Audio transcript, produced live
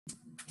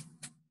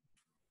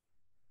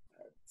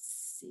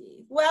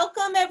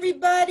Welcome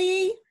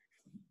everybody.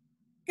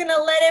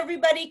 Gonna let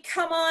everybody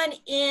come on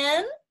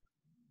in.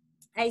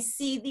 I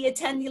see the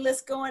attendee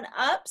list going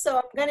up, so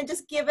I'm gonna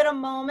just give it a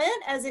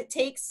moment as it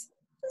takes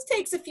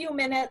a few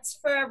minutes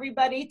for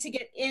everybody to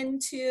get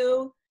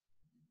into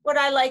what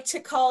I like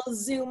to call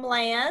Zoom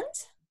land.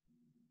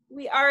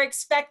 We are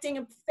expecting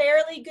a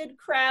fairly good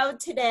crowd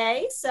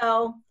today,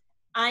 so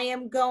I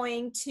am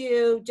going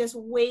to just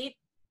wait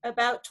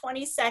about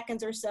 20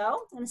 seconds or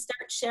so. I'm gonna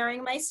start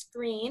sharing my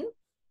screen.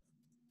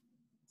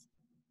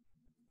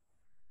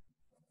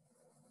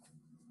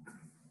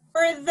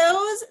 For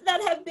those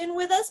that have been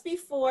with us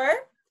before,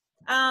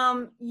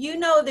 you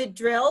know the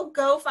drill.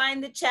 Go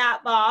find the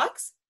chat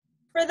box.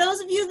 For those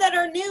of you that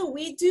are new,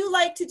 we do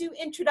like to do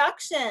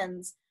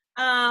introductions.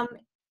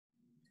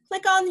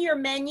 Click on your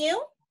menu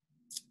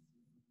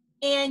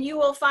and you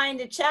will find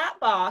a chat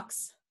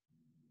box.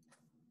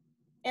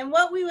 And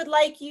what we would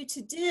like you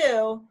to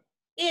do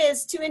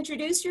is to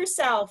introduce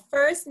yourself.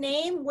 First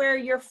name, where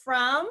you're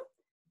from.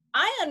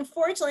 I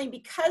unfortunately,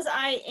 because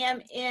I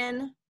am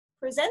in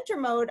presenter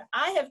mode,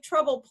 I have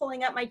trouble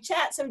pulling up my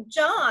chat. So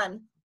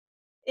John,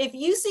 if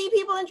you see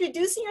people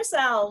introducing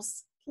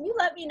yourselves, can you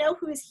let me know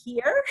who's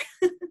here?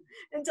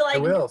 Until I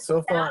will.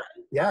 So far,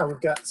 yeah, we've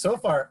got so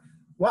far.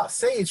 Wow,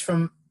 Sage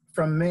from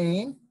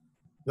Maine,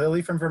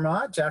 Lily from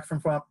Vermont, Jack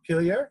from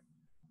Montpelier,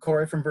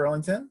 Corey from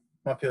Burlington,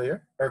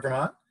 Montpelier or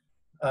Vermont.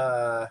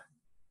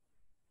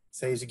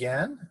 Sage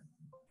again.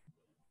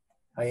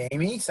 Hi,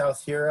 Amy,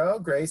 South Hero,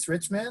 Grace,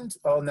 Richmond.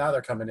 Oh, now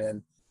they're coming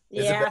in.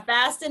 Yeah, Isabel,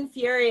 fast and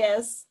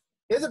furious.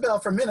 Isabel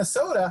from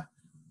Minnesota.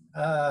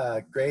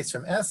 Grace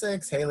from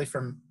Essex, Haley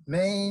from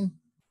Maine.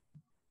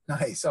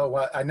 Nice. Oh,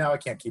 well, now I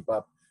can't keep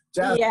up.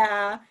 Jasmine.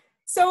 Yeah.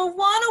 So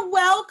want to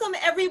welcome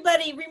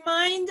everybody.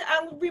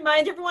 I'll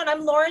remind everyone,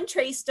 I'm Lauren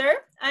Traster.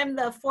 I'm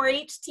the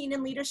 4-H Teen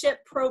and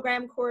Leadership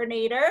Program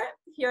Coordinator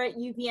here at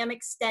UVM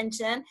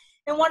Extension.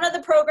 And one of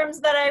the programs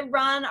that I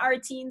run are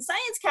Teen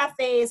Science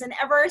Cafes. And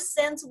ever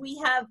since we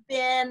have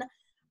been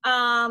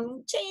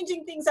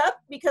changing things up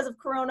because of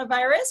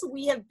coronavirus,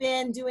 we have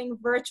been doing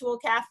virtual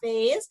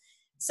cafes.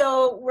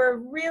 So we're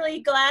really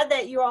glad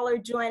that you all are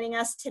joining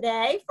us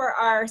today for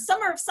our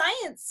Summer of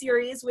Science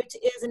series, which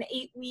is an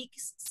 8-week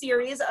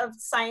series of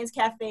science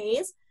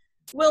cafes.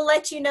 We'll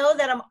let you know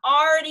that I'm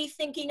already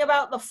thinking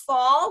about the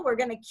fall. We're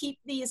going to keep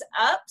these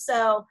up.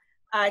 So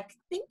I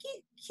think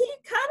you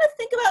kind of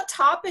think about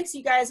topics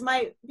you guys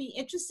might be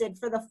interested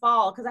for the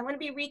fall, because I'm going to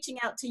be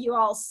reaching out to you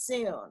all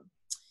soon.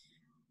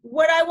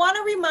 What I want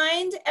to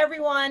remind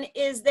everyone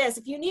is this: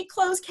 if you need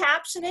closed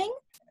captioning,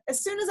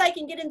 as soon as I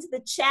can get into the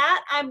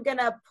chat, I'm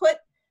gonna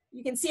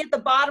you can see at the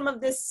bottom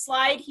of this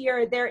slide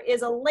here, there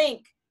is a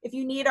link. If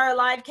you need our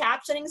live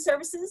captioning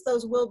services,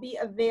 those will be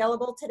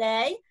available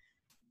today.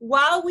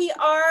 While we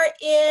are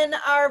in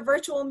our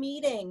virtual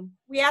meeting,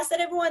 we ask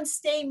that everyone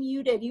stay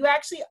muted. You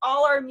actually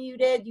all are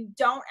muted. You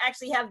don't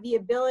actually have the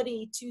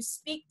ability to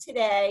speak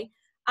today.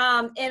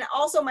 And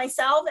also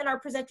myself and our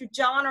presenter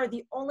John are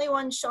the only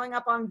ones showing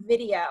up on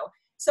video.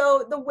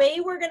 So the way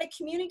we're going to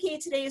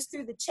communicate today is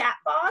through the chat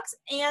box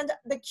and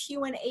the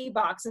Q&A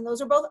box, and those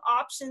are both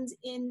options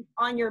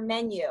on your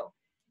menu.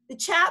 The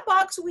chat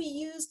box we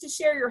use to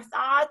share your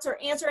thoughts or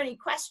answer any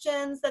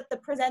questions that the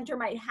presenter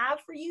might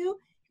have for you.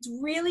 It's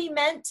really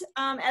meant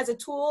as a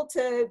tool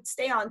to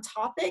stay on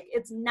topic.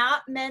 It's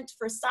not meant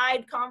for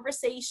side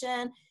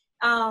conversation.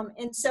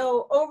 And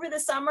so over the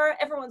summer,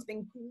 everyone's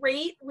been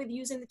great with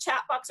using the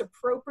chat box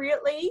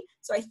appropriately.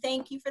 So I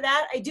thank you for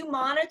that. I do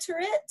monitor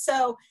it.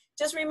 So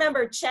just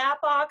remember, chat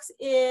box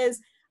is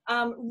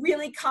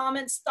really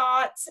comments,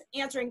 thoughts,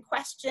 answering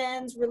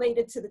questions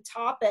related to the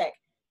topic.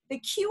 The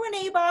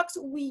Q&A box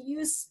we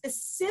use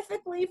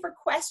specifically for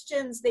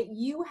questions that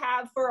you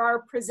have for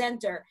our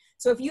presenter.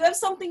 So if you have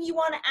something you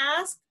want to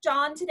ask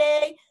John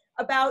today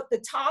about the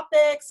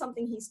topic,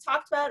 something he's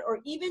talked about, or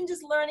even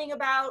just learning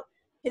about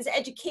his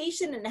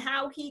education and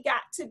how he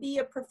got to be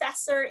a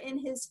professor in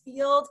his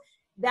field,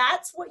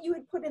 that's what you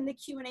would put in the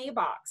Q&A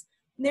box.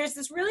 And there's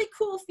this really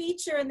cool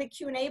feature in the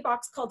Q&A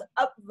box called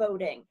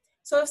upvoting.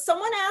 So if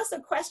someone asks a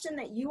question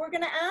that you were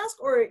going to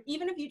ask, or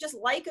even if you just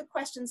like a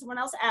question someone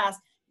else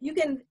asked, you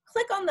can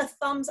click on the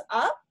thumbs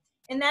up,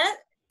 and that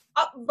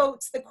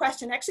upvotes the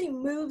question, actually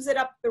moves it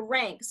up the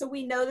rank. So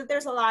we know that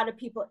there's a lot of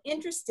people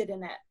interested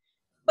in it.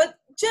 But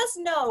just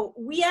know,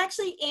 we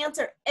actually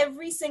answer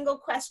every single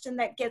question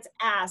that gets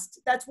asked.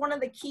 That's one of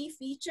the key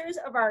features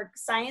of our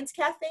science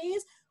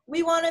cafes.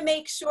 We want to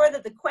make sure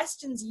that the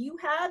questions you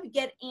have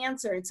get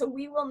answered. So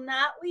we will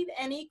not leave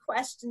any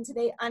question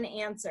today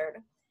unanswered.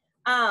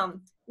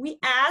 We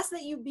ask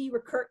that you be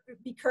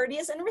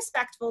courteous and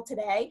respectful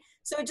today.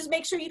 So just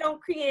make sure you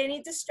don't create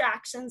any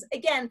distractions.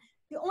 Again,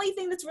 the only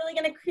thing that's really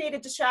going to create a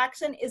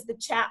distraction is the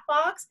chat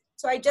box.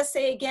 So I just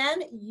say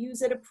again,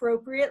 use it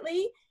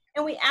appropriately.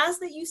 And we ask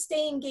that you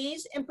stay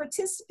engaged and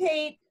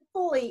participate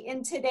fully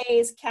in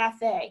today's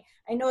cafe.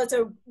 I know it's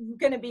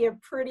going to be a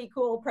pretty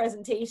cool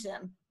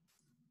presentation.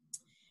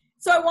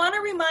 So I want to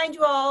remind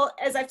you all,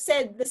 as I've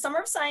said, the Summer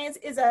of Science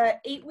is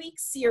a 8-week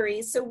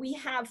series. So we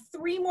have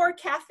 3 more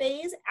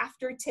cafes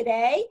after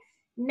today.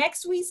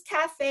 Next week's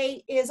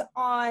café is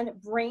on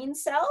brain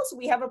cells.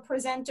 We have a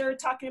presenter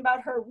talking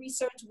about her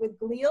research with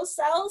glial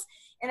cells.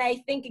 And I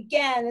think,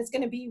 again, it's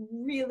going to be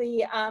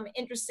really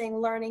interesting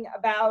learning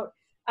about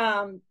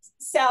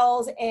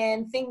cells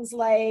and things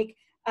like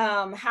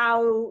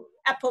how,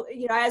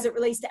 as it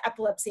relates to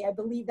epilepsy. I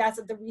believe that's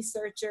what the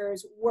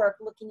researchers work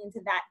looking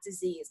into that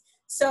disease.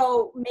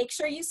 So make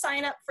sure you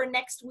sign up for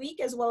next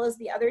week as well as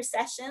the other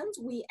sessions.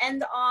 We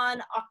end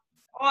on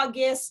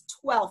August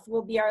 12th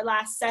will be our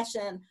last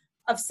session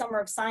of Summer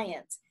of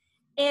Science.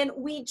 And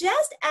we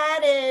just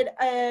added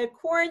a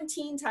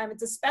quarantine time.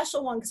 It's a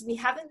special one because we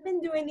haven't been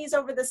doing these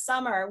over the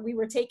summer. We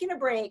were taking a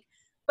break,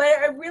 but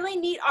a really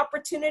neat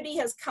opportunity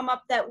has come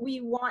up that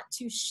we want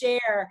to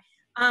share.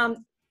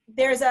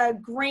 There's a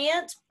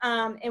grant,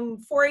 and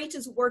 4-H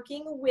is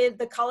working with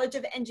the College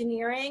of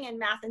Engineering and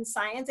Math and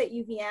Science at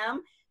UVM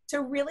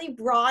to really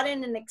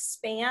broaden and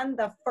expand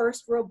the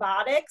FIRST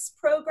Robotics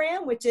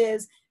program, which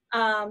is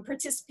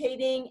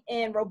participating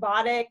in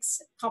robotics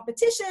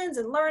competitions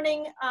and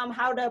learning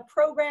how to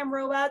program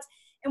robots.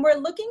 And we're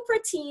looking for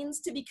teens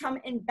to become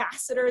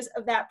ambassadors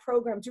of that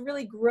program, to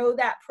really grow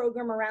that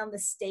program around the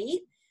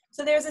state.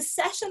 So there's a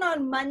session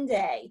on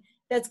Monday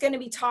that's going to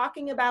be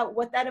talking about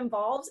what that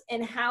involves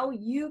and how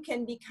you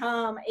can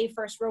become a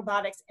FIRST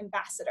Robotics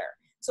ambassador.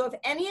 So if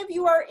any of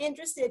you are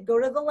interested, go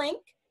to the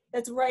link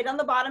that's right on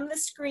the bottom of the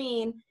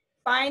screen,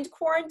 find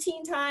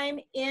quarantine time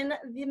in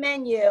the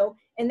menu,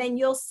 and then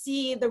you'll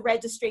see the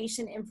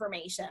registration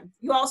information.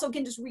 You also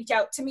can just reach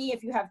out to me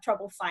if you have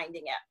trouble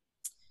finding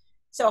it.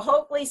 So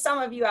hopefully some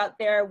of you out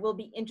there will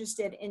be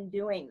interested in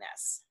doing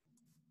this.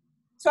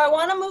 So I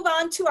want to move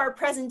on to our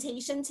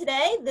presentation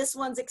today. This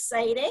one's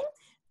exciting.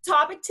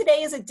 Topic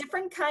today is a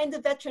different kind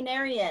of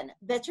veterinarian,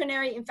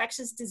 veterinary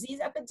infectious disease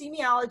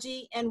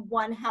epidemiology and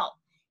One Health.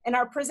 And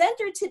our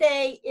presenter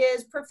today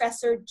is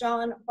Professor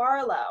John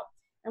Barlow.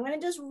 I'm going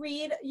to just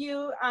read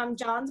you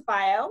John's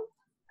bio.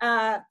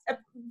 A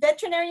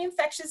veterinary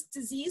infectious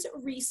disease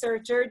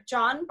researcher,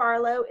 John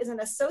Barlow is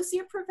an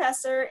associate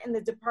professor in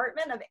the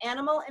Department of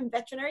Animal and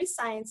Veterinary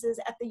Sciences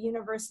at the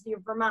University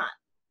of Vermont.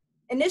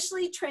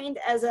 Initially trained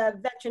as a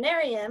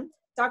veterinarian,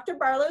 Dr.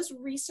 Barlow's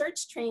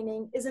research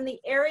training is in the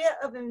area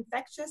of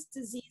infectious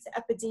disease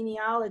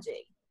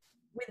epidemiology.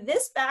 With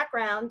this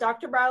background,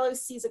 Dr. Barlow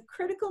sees a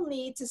critical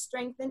need to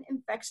strengthen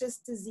infectious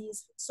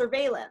disease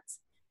surveillance,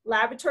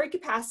 laboratory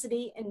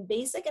capacity, and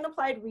basic and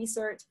applied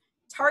research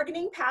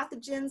targeting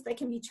pathogens that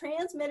can be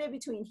transmitted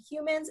between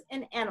humans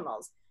and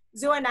animals,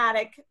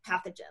 zoonotic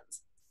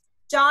pathogens.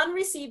 John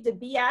received a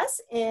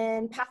BS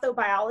in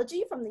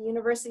pathobiology from the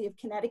University of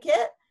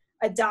Connecticut,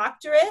 a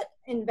doctorate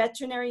in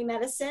veterinary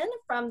medicine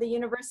from the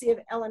University of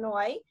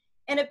Illinois,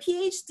 and a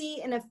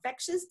Ph.D. in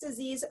infectious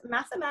disease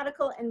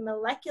mathematical and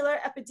molecular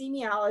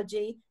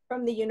epidemiology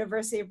from the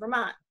University of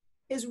Vermont.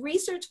 His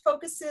research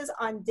focuses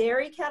on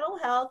dairy cattle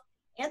health,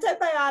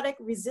 antibiotic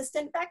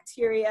resistant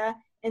bacteria,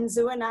 and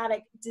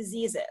zoonotic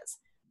diseases.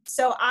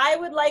 So I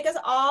would like us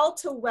all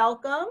to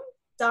welcome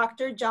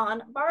Dr.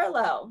 John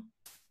Barlow.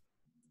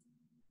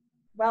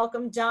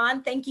 Welcome,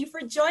 John. Thank you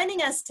for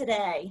joining us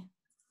today.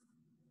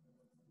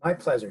 My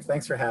pleasure.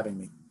 Thanks for having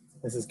me.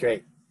 This is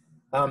great.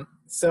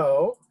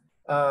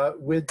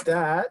 With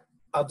that,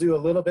 I'll do a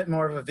little bit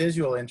more of a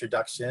visual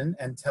introduction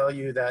and tell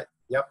you that,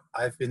 yep,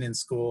 I've been in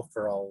school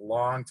for a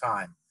long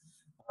time.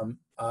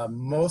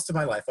 Most of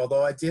my life,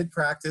 although I did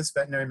practice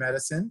veterinary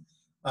medicine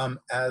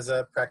as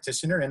a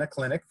practitioner in a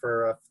clinic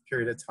for a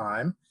period of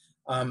time.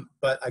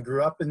 But I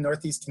grew up in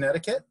Northeast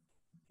Connecticut,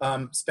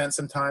 spent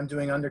some time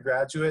doing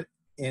undergraduate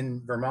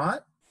in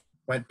Vermont,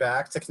 went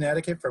back to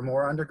Connecticut for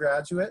more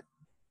undergraduate,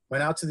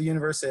 went out to the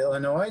University of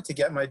Illinois to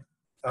get my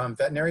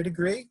veterinary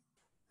degree,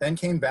 then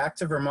came back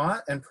to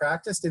Vermont and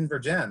practiced in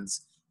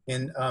Virgins,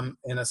 in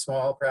a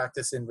small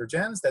practice in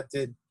Virgins that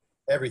did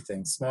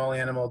everything, small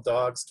animal,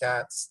 dogs,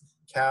 cats,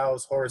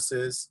 cows,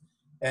 horses.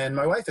 And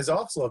my wife is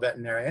also a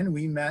veterinarian.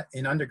 We met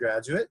in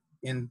undergraduate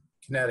in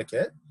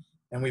Connecticut,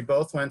 and we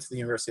both went to the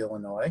University of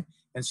Illinois,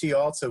 and she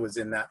also was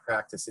in that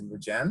practice in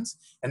Virgins.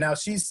 And now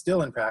she's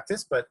still in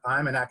practice, but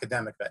I'm an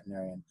academic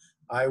veterinarian.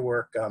 I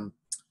work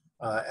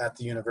at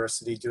the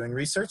university doing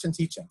research and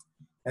teaching.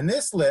 And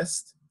this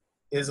list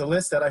is a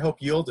list that I hope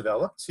you'll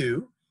develop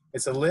too.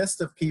 It's a list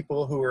of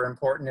people who are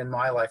important in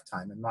my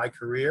lifetime, in my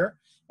career,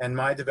 and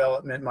my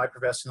development, my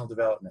professional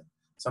development.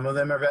 Some of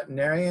them are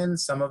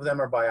veterinarians, some of them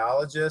are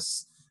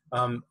biologists,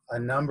 a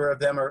number of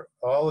them are,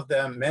 all of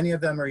them, many of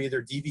them are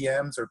either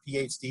D.VMs or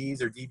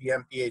Ph.Ds or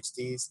D.VM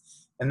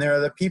Ph.Ds. And they're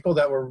the people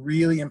that were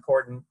really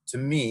important to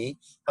me,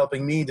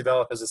 helping me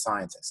develop as a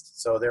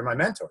scientist. So they're my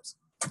mentors.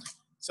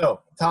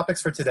 So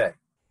topics for today.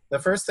 The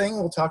first thing,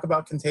 we'll talk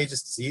about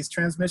contagious disease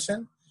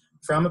transmission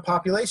from a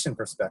population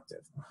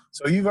perspective.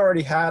 So you've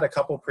already had a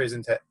couple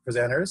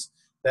presenters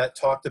that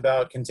talked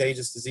about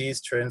contagious disease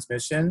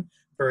transmission.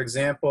 For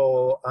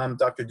example,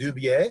 Dr.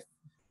 Dubier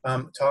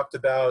talked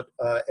about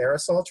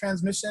aerosol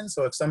transmission.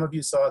 So if some of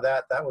you saw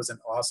that, that was an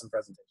awesome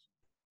presentation.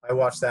 I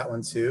watched that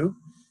one too.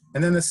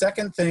 And then the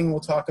second thing we'll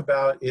talk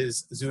about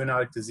is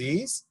zoonotic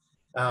disease.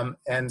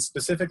 And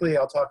specifically,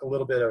 I'll talk a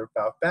little bit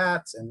about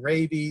bats and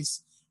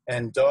rabies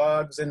and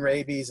dogs and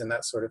rabies and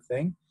that sort of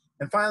thing.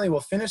 And finally,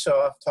 we'll finish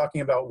off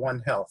talking about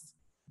One Health,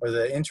 or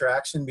the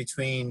interaction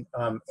between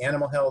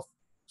animal health,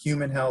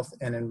 human health,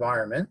 and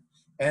environment,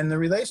 and the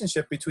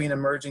relationship between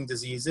emerging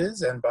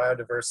diseases and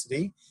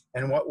biodiversity,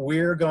 and what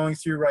we're going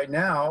through right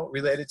now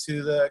related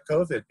to the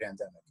COVID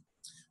pandemic.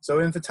 So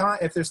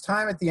if there's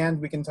time at the end,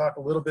 we can talk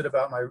a little bit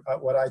about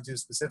what I do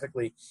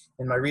specifically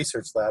in my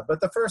research lab. But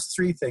the first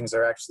three things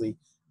are actually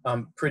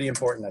pretty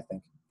important, I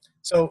think.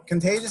 So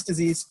contagious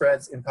disease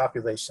spreads in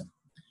population.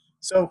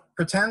 So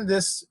pretend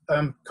this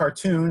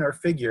cartoon or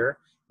figure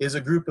is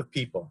a group of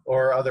people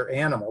or other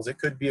animals. It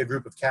could be a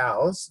group of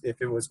cows.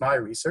 If it was my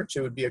research,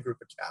 it would be a group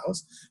of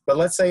cows. But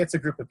let's say it's a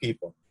group of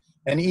people.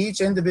 And each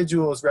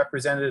individual is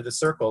represented in a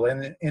circle.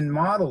 And in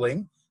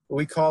modeling,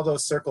 we call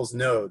those circles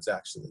nodes,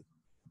 actually.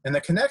 And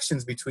the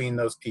connections between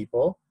those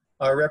people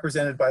are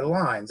represented by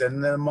lines. And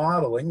in the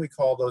modeling, we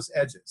call those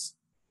edges.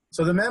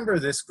 So the members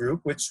of this group,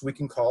 which we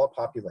can call a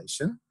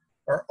population,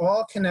 are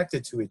all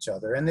connected to each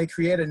other. And they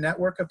create a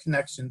network of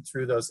connection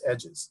through those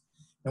edges.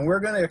 And we're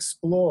going to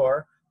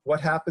explore what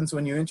happens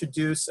when you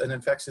introduce an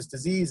infectious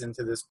disease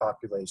into this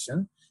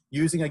population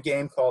using a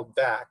game called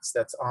VAX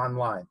that's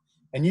online.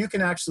 And you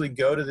can actually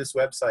go to this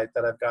website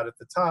that I've got at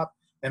the top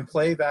and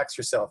play VAX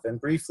yourself.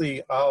 And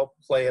briefly, I'll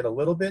play it a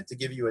little bit to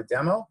give you a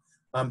demo.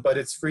 But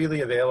it's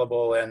freely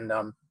available, and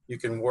you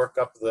can work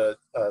up the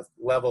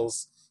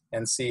levels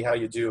and see how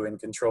you do in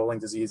controlling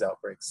disease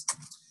outbreaks.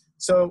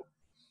 So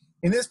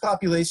in this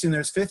population,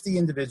 there's 50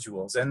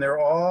 individuals, and they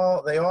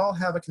all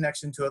have a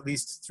connection to at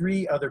least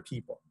 3 other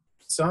people.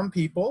 Some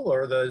people,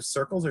 or the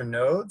circles or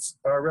nodes,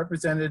 are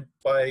represented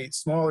by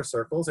smaller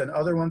circles, and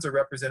other ones are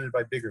represented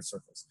by bigger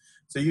circles.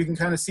 So you can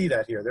kind of see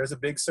that here. There's a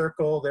big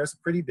circle, there's a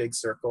pretty big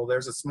circle,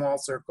 there's a small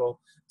circle,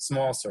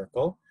 small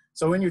circle.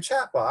 So in your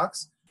chat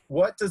box,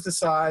 what does the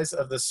size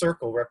of the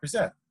circle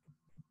represent?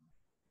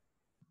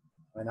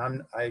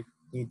 And I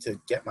need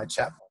to get my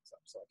chat box up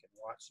so I can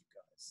watch you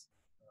guys.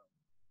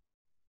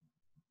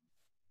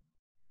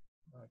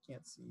 I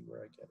can't see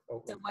where I get.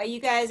 Oh. So while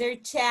you guys are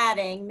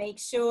chatting, make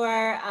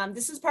sure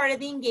this is part of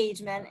the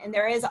engagement, and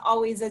there is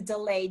always a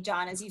delay,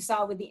 John, as you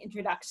saw with the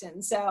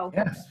introduction. So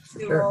yeah,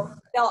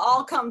 sure. They'll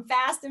all come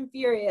fast and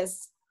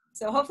furious.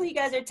 So hopefully you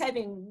guys are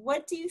typing.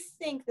 What do you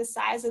think the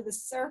size of the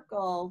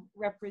circle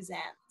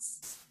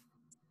represents?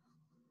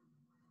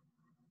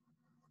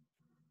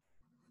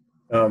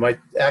 My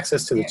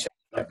access to the chat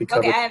might be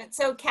covered. Okay, I have it.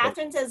 So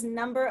Catherine says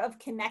number of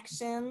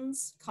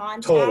connections,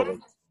 contacts. Totally.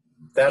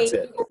 That's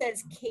it.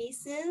 Says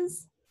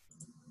cases.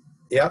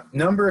 Yep,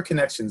 number of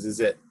connections is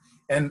it.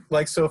 And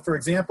like, so for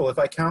example, if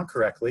I count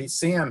correctly,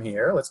 Sam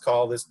here, let's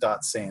call this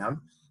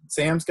 .Sam.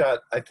 Sam's got,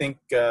 I think,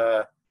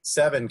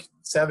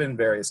 seven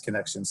various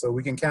connections. So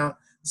we can count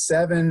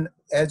 7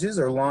 edges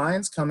or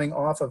lines coming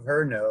off of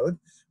her node.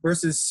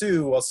 Versus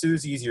Sue, well,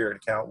 Sue's easier to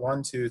count.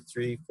 1, 2,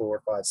 3,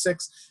 4, 5,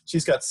 6.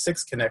 She's got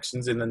 6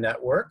 connections in the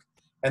network.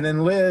 And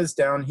then Liz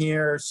down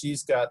here,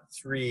 she's got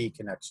 3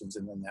 connections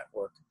in the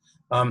network.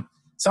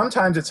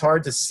 Sometimes it's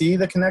hard to see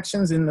the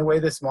connections in the way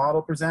this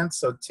model presents.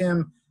 So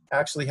Tim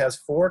actually has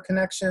 4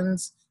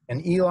 connections,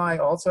 and Eli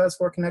also has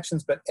 4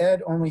 connections, but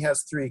Ed only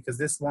has 3 because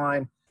this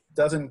line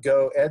doesn't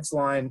go, Ed's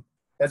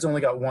only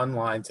got 1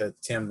 line to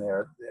Tim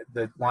there.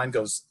 The line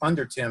goes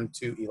under Tim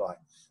to Eli.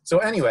 So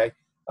anyway,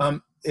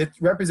 it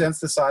represents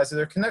the size of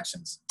their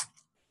connections.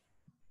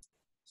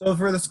 So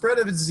for the spread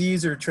of a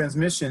disease or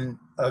transmission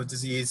of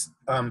disease,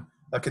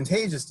 a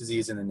contagious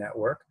disease in a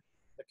network,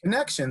 the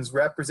connections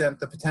represent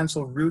the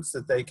potential routes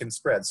that they can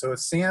spread. So if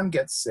Sam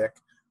gets sick,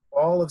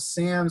 all of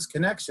Sam's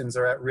connections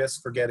are at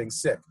risk for getting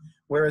sick.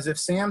 Whereas if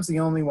Sam's the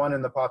only one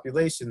in the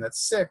population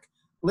that's sick,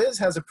 Liz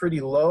has a pretty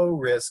low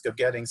risk of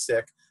getting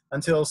sick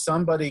until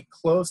somebody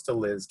close to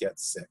Liz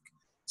gets sick.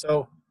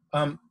 So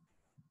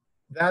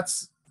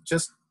that's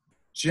just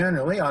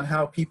generally on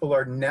how people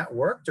are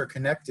networked or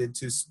connected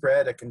to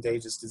spread a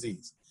contagious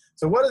disease.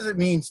 So what does it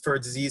mean for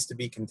a disease to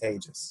be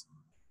contagious?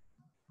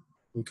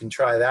 You can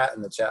try that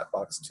in the chat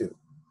box too.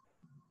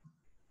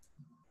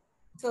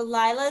 So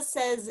Lila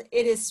says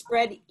it is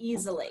spread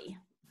easily.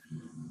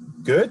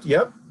 Good,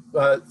 yep.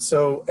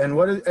 And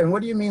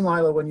what do you mean,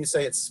 Lila, when you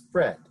say it's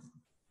spread?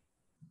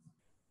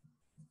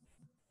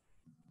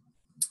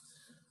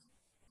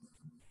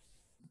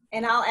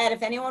 And I'll add,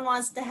 if anyone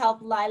wants to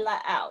help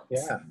Lila out,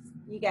 yeah,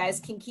 you guys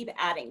can keep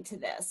adding to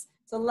this.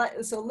 So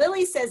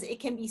Lily says it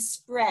can be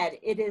spread.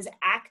 It is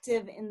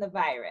active in the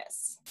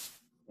virus.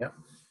 Yeah.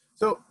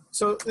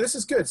 So this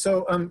is good.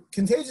 So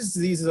contagious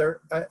diseases are,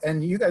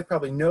 and you guys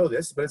probably know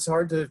this, but it's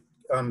hard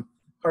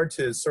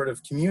to sort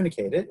of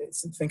communicate it.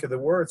 Think of the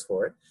words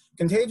for it.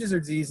 Contagious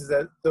diseases,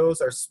 that those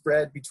are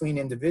spread between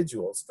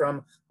individuals,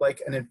 from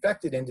like an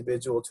infected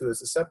individual to a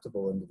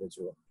susceptible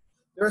individual.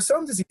 There are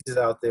some diseases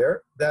out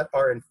there that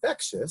are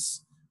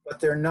infectious, but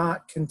they're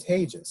not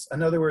contagious.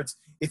 In other words,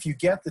 if you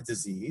get the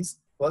disease,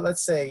 well,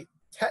 let's say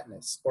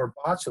tetanus or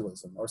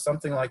botulism or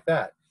something like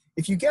that.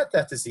 If you get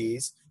that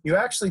disease, you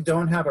actually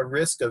don't have a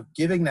risk of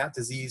giving that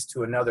disease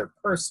to another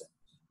person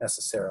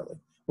necessarily.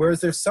 Whereas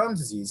there's some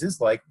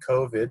diseases like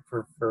COVID,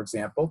 for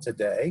example,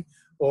 today,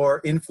 or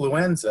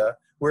influenza,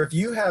 where if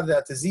you have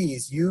that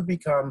disease, you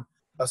become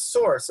a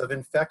source of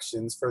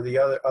infections for the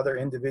other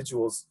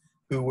individuals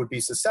who would be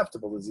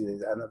susceptible to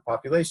disease in the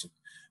population.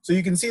 So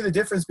you can see the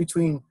difference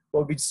between what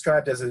would be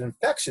described as an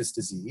infectious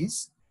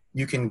disease.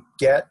 You can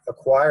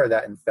acquire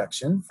that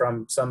infection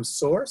from some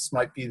source,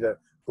 might be the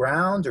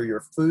ground or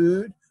your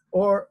food,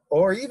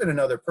 or even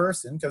another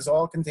person, because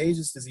all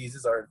contagious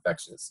diseases are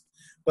infectious.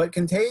 But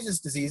contagious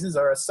diseases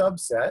are a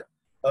subset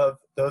of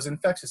those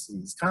infectious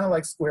diseases, kind of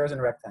like squares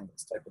and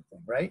rectangles type of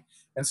thing, right?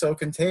 And so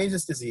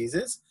contagious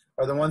diseases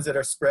are the ones that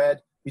are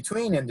spread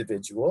between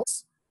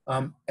individuals.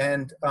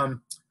 And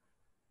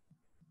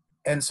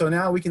so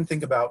now we can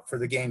think about, for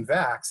the game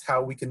VAX,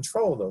 how we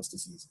control those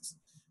diseases.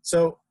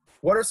 So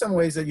what are some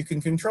ways that you can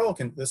control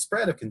the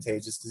spread of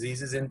contagious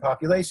diseases in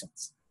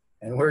populations?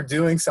 And we're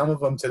doing some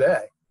of them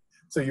today.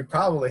 So you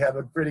probably have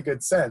a pretty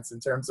good sense in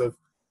terms of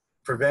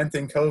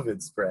preventing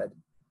COVID spread.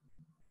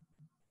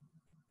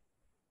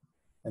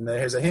 And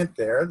there's a hint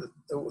there.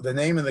 The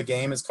name of the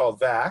game is called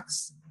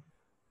VAX.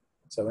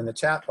 So in the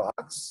chat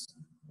box.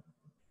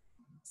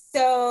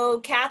 So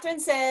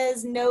Catherine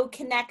says no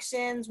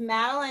connections.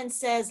 Madeline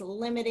says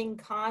limiting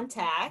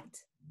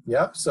contact.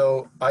 Yep,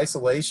 so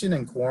isolation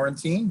and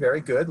quarantine,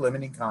 very good,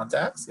 limiting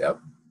contacts, yep.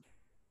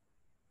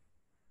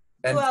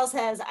 Who else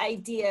has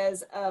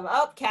ideas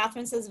of,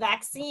 Catherine says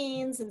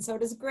vaccines, and so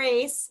does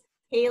Grace.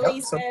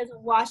 Haley says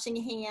washing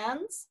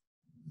hands.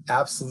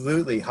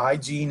 Absolutely,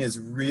 hygiene is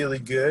really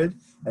good,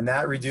 and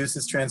that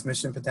reduces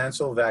transmission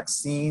potential.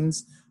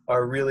 Vaccines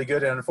are really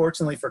good, and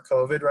unfortunately for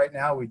COVID right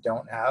now, we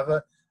don't have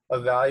a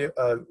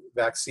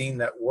vaccine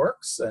that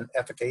works, an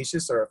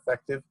efficacious or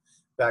effective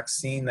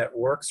vaccine that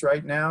works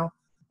right now.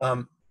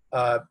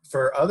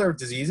 For other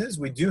diseases,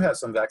 we do have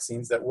some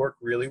vaccines that work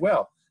really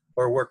well,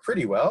 or work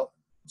pretty well.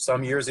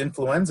 Some years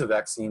influenza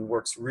vaccine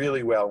works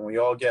really well,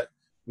 and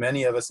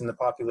many of us in the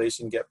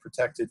population get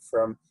protected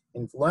from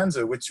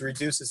influenza, which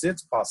reduces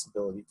its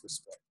possibility for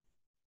spread.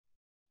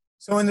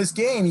 So in this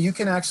game, you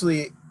can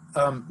actually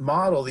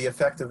model the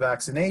effect of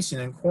vaccination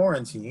and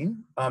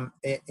quarantine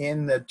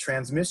in the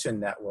transmission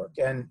network.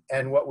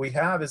 And what we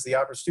have is the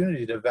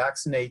opportunity to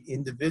vaccinate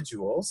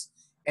individuals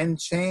and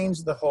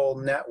change the whole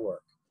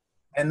network.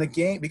 And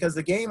because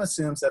the game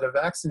assumes that a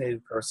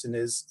vaccinated person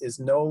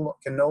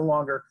can no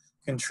longer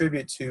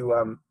contribute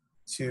to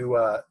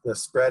the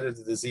spread of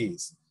the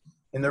disease.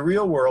 In the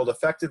real world,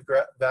 effective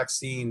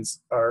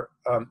vaccines are,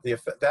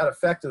 that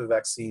effect of the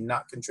vaccine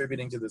not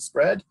contributing to the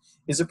spread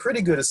is a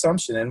pretty good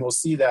assumption, and we'll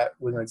see that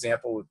with an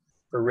example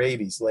for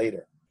rabies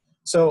later.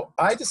 So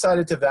I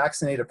decided to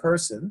vaccinate a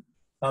person,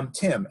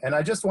 Tim, and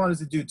I just wanted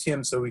to do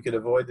Tim so we could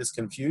avoid this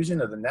confusion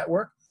of the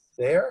network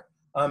there.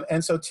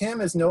 And so Tim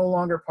is no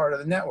longer part of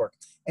the network.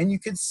 And you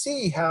could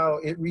see how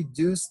it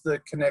reduced the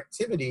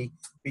connectivity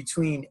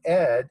between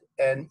Ed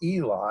and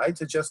Eli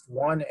to just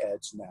one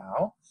edge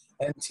now,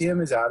 and Tim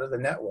is out of the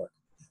network.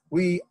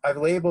 I've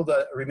labeled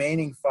the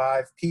remaining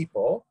 5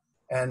 people,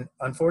 and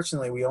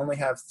unfortunately we only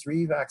have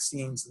 3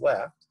 vaccines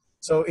left.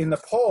 So in the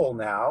poll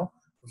now,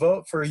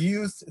 vote for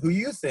who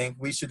you think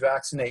we should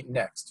vaccinate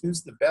next.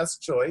 Who's the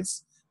best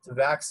choice to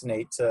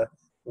vaccinate to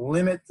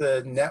limit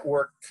the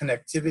network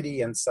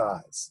connectivity and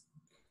size?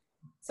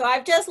 So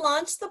I've just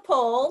launched the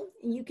poll.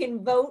 You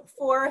can vote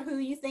for who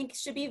you think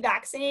should be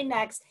vaccinated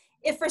next.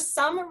 If for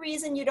some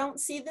reason you don't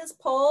see this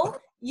poll,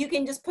 you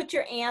can just put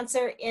your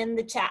answer in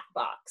the chat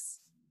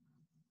box.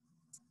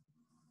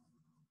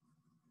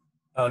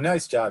 Oh,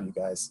 nice job, you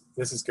guys.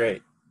 This is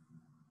great.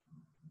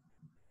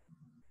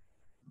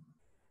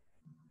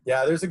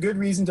 Yeah, there's a good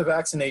reason to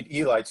vaccinate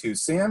Eli too.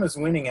 Sam is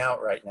winning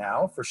out right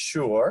now, for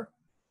sure.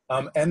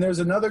 And there's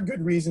another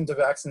good reason to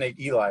vaccinate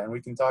Eli, and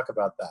we can talk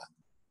about that.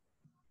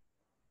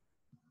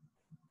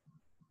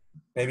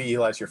 Maybe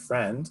Eli's your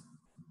friend.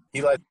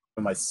 Eli's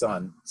my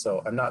son,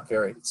 so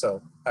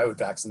so I would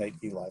vaccinate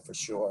Eli for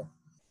sure.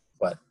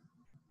 But,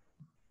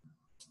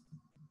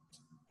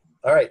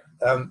 all right,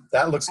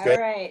 that looks great.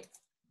 All right,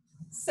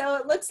 so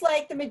it looks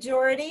like the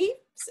majority,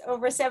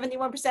 over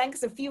 71%,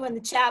 because a few in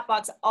the chat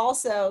box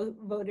also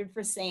voted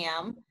for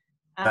Sam.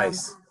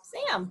 Nice.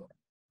 Sam.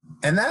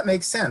 And that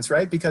makes sense,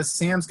 right? Because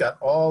Sam's got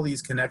all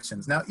these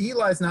connections. Now,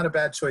 Eli's not a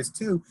bad choice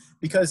too,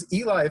 because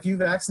Eli, if you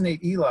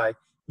vaccinate Eli,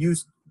 you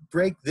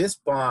break this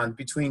bond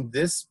between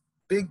this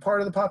big part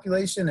of the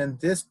population and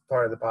this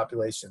part of the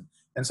population.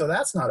 And so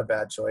that's not a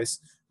bad choice,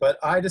 but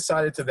I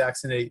decided to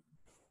vaccinate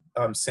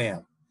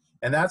Sam.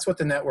 And that's what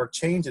the network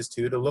changes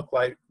to look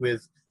like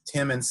with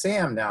Tim and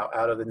Sam now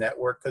out of the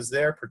network because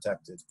they're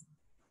protected.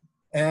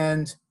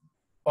 And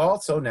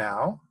also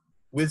now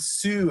with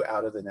Sue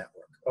out of the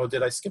network. Oh,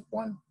 did I skip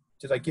one?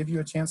 Did I give you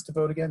a chance to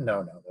vote again?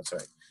 No, that's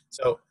right.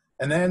 So,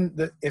 and then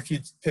if you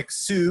pick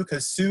Sue,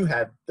 because Sue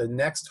had the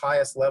next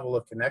highest level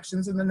of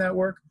connections in the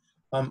network,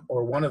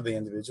 or one of the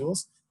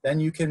individuals,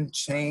 then you can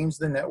change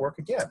the network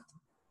again.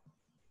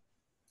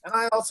 And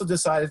I also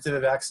decided to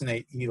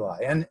vaccinate Eli.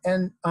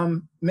 And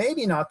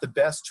maybe not the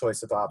best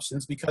choice of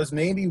options, because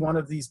maybe one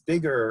of these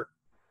bigger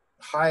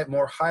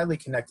more highly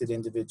connected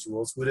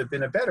individuals would have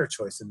been a better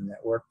choice in the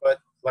network. But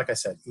like I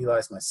said,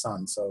 Eli's my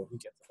son, so he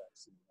gets the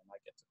vaccine, and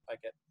I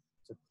get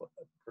to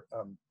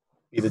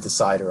be the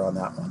decider on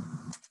that one.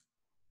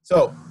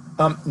 So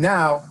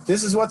now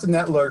this is what the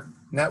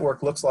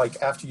network looks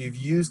like after you've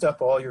used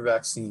up all your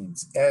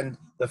vaccines. And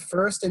the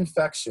first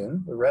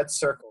infection, the red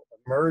circle,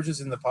 emerges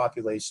in the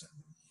population.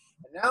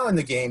 And now in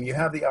the game, you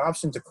have the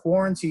option to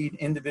quarantine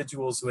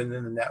individuals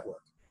within the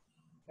network.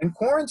 And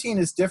quarantine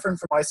is different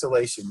from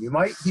isolation. You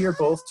might hear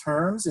both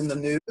terms in the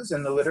news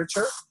and the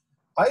literature.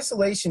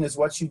 Isolation is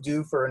what you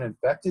do for an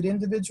infected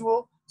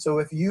individual. So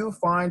if you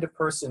find a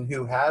person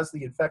who has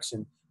the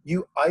infection,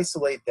 you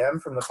isolate them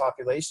from the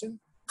population.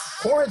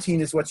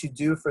 Quarantine is what you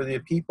do for the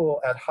people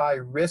at high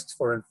risk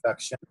for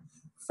infection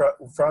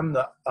from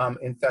the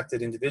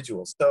infected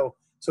individuals. So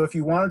if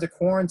you wanted to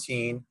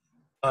quarantine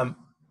an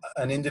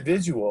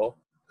individual,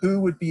 who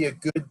would be a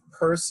good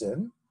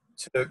person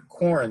to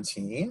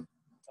quarantine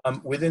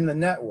within the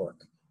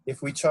network?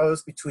 If we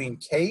chose between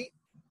Kate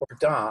or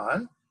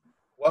Don,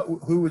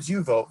 who would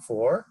you vote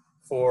for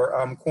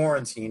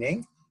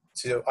quarantining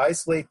to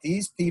isolate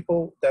these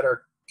people that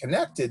are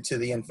connected to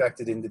the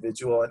infected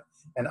individual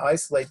and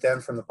isolate them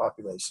from the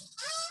population?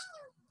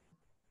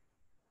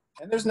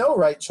 And there's no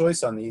right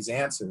choice on these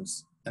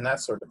answers and that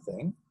sort of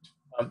thing.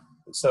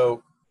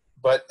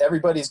 But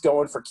everybody's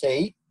going for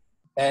Kate,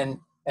 and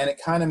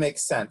it kind of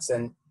makes sense.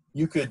 And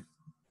you could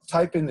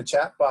type in the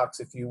chat box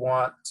if you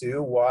want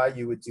to why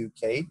you would do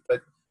Kate.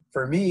 But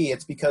for me,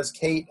 it's because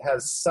Kate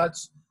has such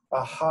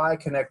a high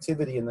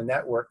connectivity in the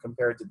network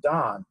compared to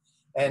Don.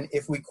 And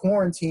if we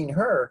quarantine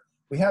her,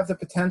 we have the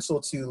potential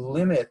to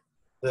limit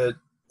the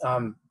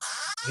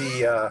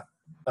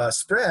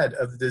spread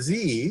of the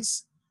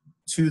disease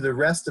to the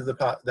rest of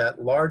that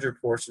larger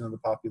portion of the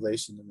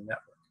population in the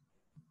network.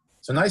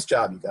 So nice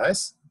job, you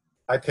guys.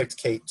 I picked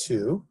Kate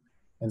too.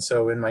 And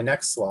so in my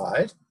next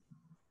slide,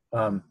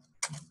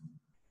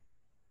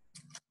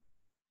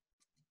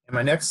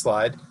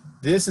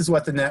 this is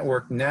what the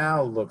network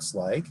now looks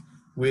like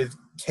with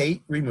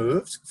Kate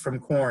removed from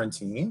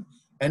quarantine,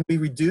 and we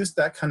reduced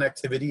that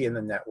connectivity in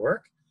the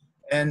network.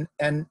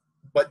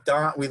 But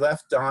we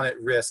left Don at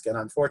risk, and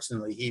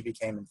unfortunately he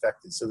became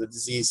infected, so the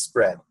disease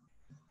spread.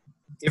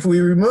 If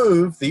we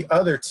remove the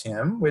other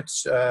Tim,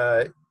 which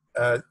that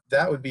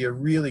would be a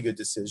really good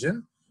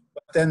decision,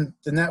 but then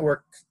the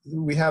network,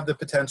 we have the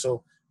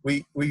potential,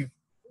 if we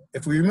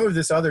remove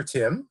this other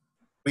Tim,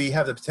 we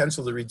have the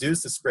potential to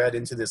reduce the spread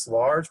into this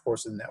large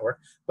portion of the network,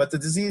 but the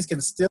disease can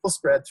still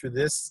spread through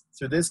this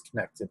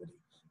connectivity.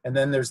 And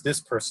then there's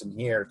this person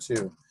here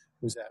too,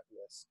 who's at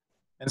risk.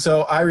 And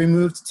so I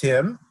removed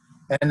Tim,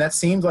 and that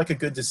seemed like a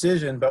good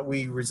decision, but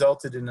we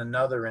resulted in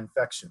another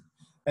infection.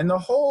 And the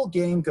whole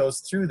game goes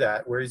through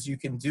that, whereas you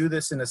can do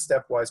this in a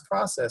stepwise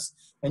process,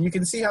 and you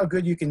can see how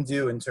good you can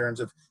do in terms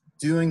of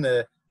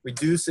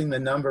reducing the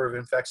number of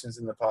infections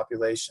in the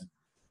population.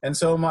 And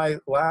so my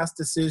last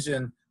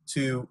decision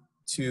to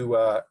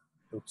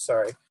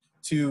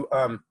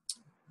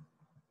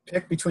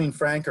pick between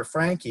Frank or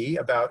Frankie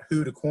about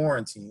who to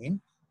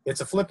quarantine,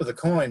 it's a flip of the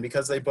coin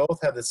because they both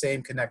have the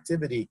same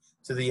connectivity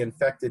to the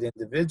infected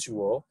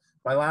individual.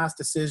 My last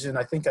decision,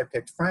 I think I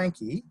picked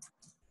Frankie.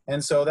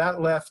 And so that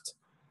left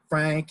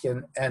Frank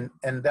and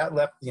that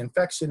left the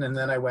infection, and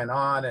then I went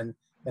on and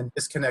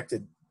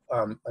disconnected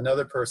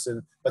another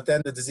person, but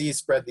then the disease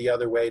spread the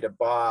other way to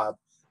Bob.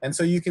 And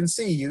so you can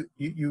see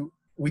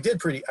I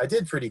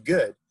did pretty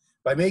good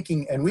by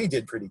making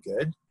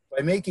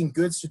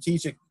good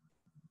strategic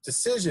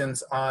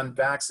decisions on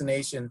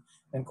vaccination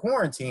and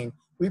quarantine.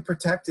 We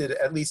protected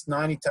at least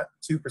 92%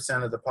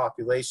 of the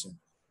population.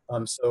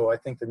 So I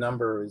think the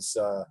number is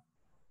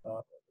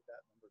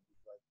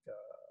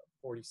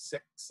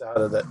 46 out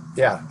of the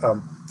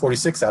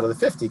 46 out of the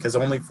 50, because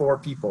only 4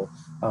 people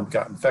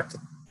got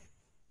infected.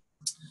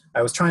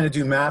 I was trying to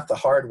do math the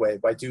hard way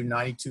by doing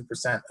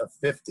 92% of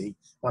 50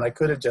 when I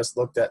could have just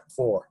looked at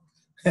 4.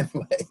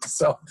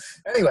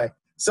 Anyway,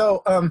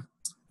 so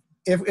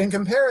if in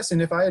comparison,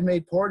 if I had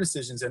made poor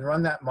decisions and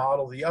run that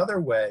model the other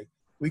way,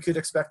 we could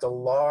expect a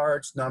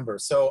large number.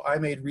 So I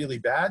made really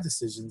bad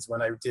decisions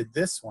when I did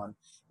this one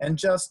and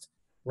just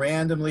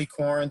randomly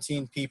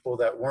quarantined people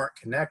that weren't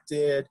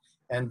connected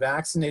and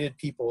vaccinated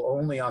people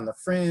only on the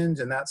fringe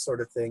and that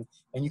sort of thing.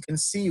 And you can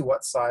see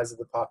what size of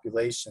the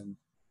population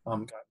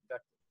got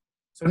infected.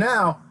 So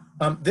now,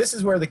 this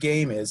is where the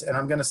game is, and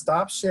I'm gonna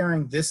stop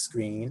sharing this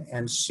screen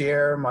and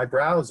share my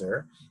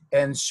browser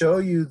and show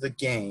you the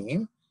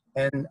game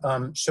and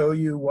show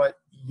you what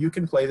you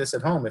can play this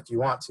at home if you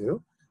want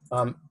to.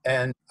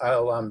 And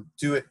I'll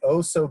do it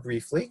oh so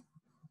briefly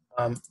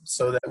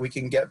so that we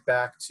can get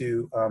back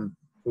to,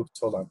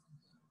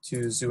 to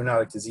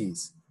zoonotic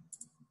disease.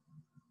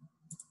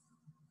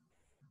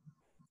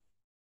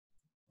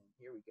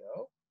 Here we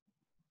go.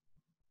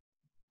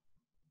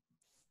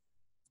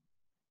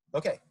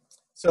 Okay,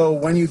 so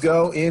when you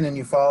go in and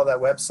you follow that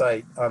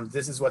website,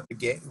 this is what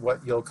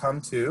what you'll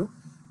come to,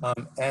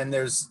 and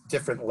there's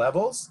different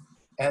levels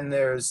and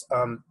there's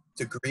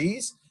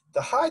degrees.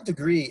 the high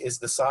degree is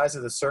the size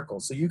of the circle.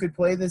 So you could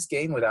play this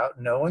game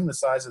without knowing the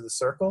size of the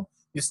circle.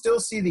 You still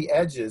see the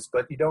edges,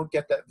 but you don't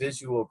get that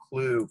visual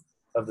clue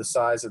of the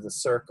size of the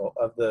circle,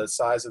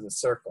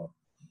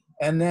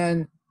 And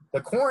then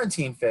the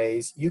quarantine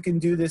phase, you can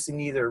do this in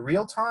either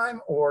real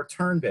time or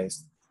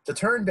turn-based. The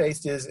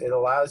turn-based is, it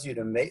allows you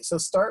to make, so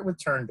start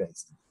with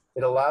turn-based.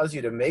 It allows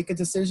you to make a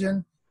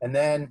decision, and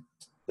then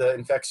the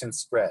infection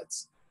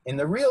spreads. In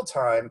the real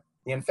time,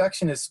 the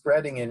infection is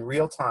spreading in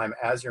real time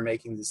as you're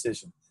making the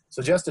decision.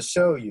 So just to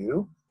show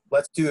you,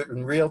 let's do it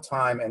in real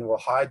time, and we'll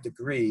hide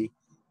degree.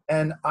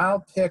 And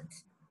I'll pick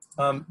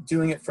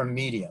doing it from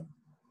medium.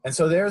 And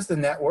so there's the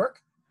network.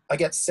 I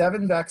get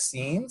 7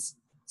 vaccines.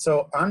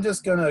 So I'm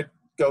just gonna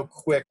go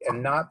quick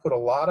and not put a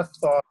lot of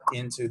thought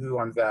into who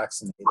I'm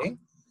vaccinating,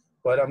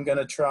 but I'm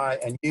gonna try,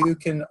 and you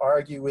can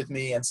argue with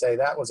me and say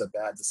that was a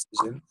bad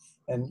decision,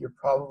 and you're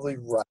probably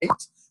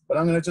right, but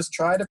I'm gonna just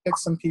try to pick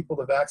some people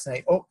to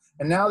vaccinate. Oh,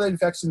 and now the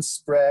infection's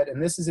spread,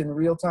 and this is in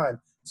real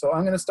time. So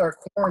I'm gonna start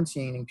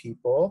quarantining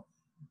people,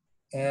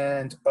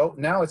 and oh,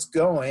 now it's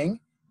going,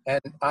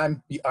 and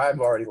I'm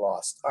already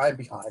lost. I'm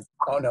behind.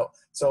 Oh no.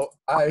 So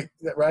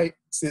right?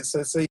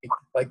 So see,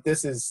 like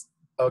this is,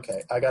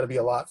 okay, I gotta be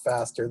a lot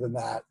faster than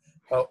that.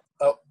 Oh,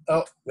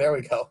 there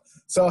we go.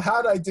 So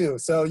how'd I do?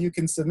 So you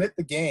can submit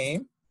the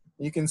game,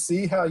 you can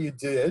see how you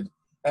did,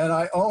 and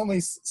I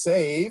only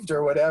saved,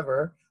 or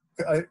whatever,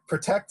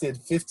 protected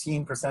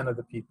 15% of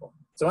the people.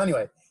 So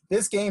anyway,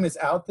 this game is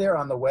out there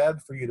on the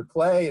web for you to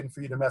play and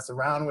for you to mess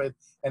around with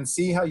and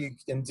see how you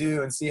can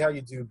do and see how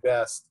you do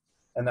best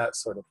and that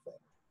sort of thing.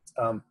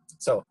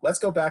 So let's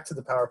go back to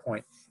the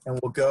PowerPoint, and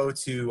we'll go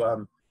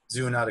to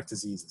zoonotic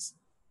diseases.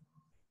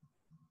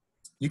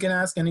 You can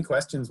ask any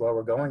questions while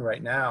we're going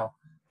right now,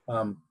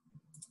 and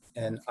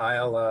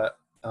I'll...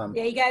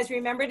 yeah, you guys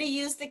remember to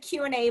use the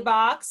Q&A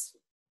box,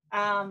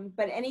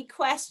 but any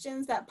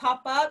questions that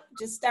pop up,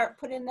 just start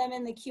putting them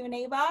in the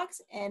Q&A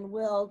box, and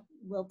we'll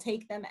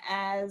take them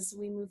as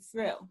we move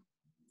through.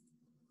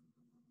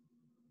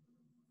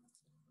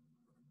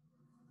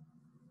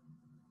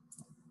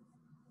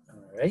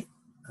 All right.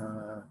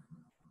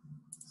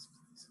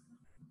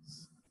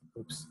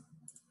 Oops.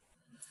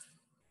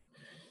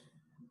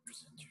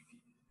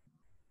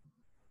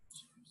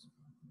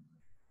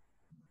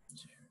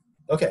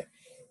 Okay,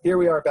 here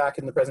we are back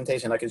in the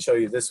presentation. I can show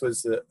you this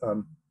was the,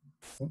 there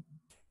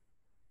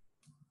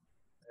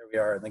we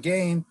are in the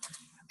game.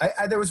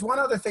 There was one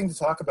other thing to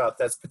talk about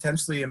that's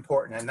potentially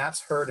important, and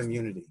that's herd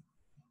immunity.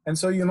 And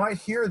so you might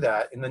hear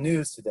that in the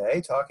news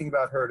today, talking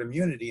about herd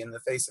immunity in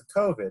the face of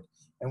COVID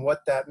and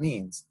what that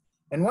means.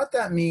 And what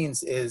that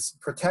means is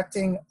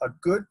protecting a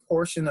good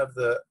portion of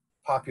the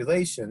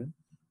population,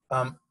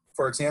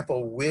 for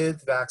example,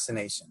 with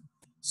vaccination.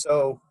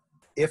 So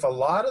if a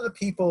lot of the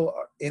people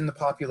in the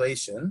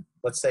population,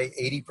 let's say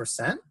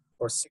 80%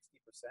 or 60%,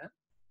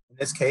 in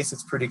this case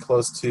it's pretty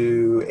close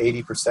to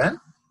 80%,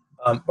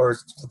 or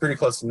pretty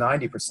close to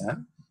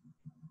 90%,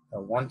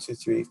 1, 2,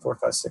 3, 4,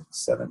 5, 6,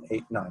 7,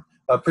 8, 9,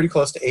 pretty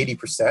close to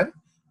 80%,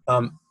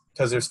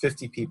 because there's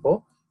 50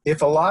 people.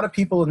 If a lot of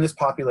people in this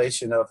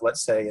population of,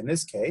 let's say, in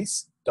this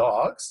case,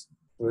 dogs,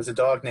 there was a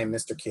dog named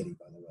Mr. Kitty,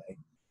 by the way.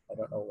 I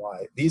don't know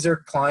why. These are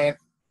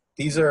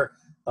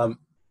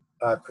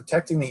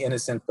protecting the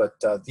innocent,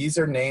 but these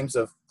are names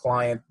of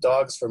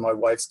dogs for my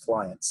wife's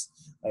clients.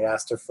 I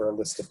asked her for a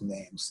list of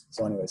names.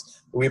 So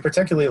anyways, we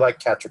particularly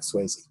like Patrick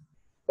Swayze.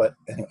 But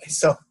anyway,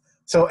 so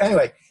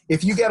anyway,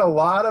 if you get a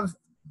lot of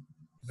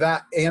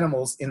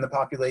animals in the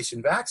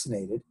population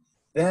vaccinated,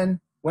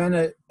 then when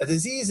a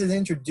disease is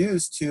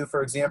introduced to,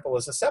 for example,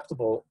 a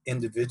susceptible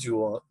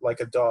individual, like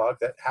a dog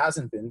that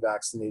hasn't been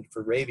vaccinated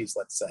for rabies,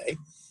 let's say,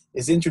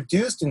 is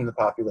introduced into the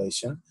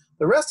population,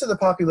 the rest of the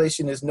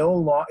population is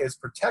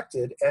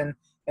protected, and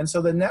so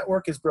the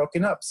network is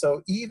broken up.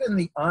 So even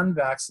the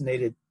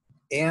unvaccinated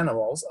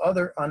animals,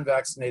 other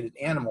unvaccinated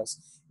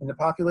animals in the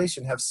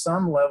population have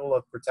some level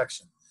of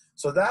protection.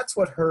 So that's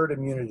what herd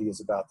immunity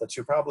is about, that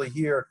you'll probably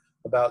hear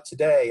about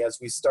today as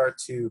we start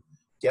to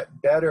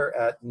get better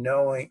at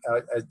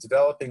at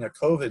developing a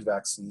COVID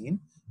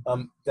vaccine.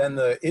 Then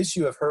the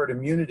issue of herd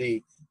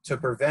immunity to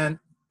prevent,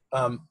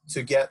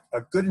 to get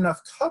a good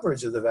enough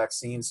coverage of the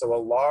vaccine so a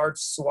large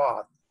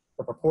swath,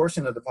 a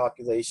proportion of the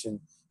population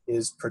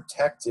is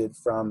protected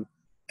from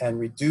and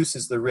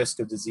reduces the risk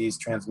of disease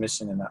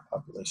transmission in that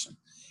population.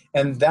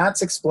 And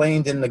that's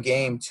explained in the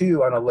game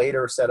too on a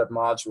later set of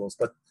modules.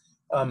 But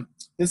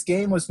this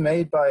game was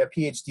made by a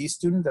Ph.D.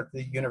 student at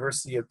the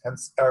University of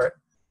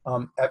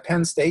at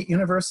Penn State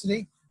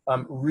University,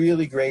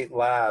 really great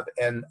lab,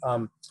 and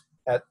on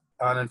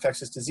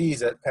infectious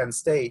disease at Penn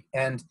State.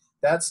 And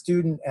that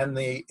student and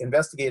the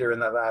investigator in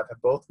that lab have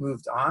both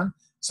moved on.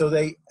 So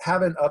they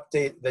haven't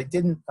they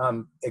didn't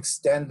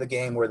extend the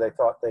game where they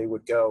thought they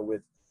would go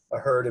with a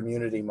herd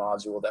immunity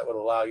module that would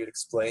allow you to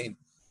explore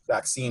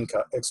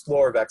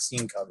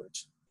vaccine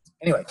coverage.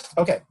 Anyway,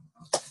 okay.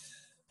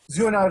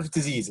 Zoonotic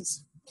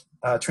diseases,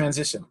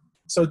 transition.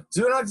 So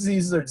zoonotic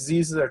diseases are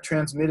diseases that are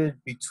transmitted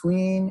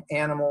between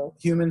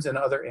humans and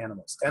other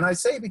animals. And I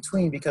say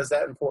between because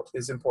that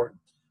is important.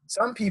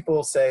 Some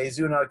people say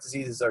zoonotic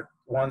diseases are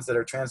ones that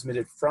are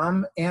transmitted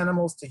from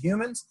animals to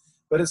humans,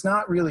 but it's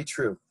not really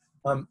true.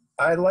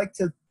 I like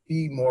to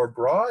be more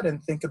broad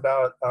and think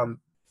about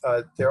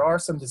there are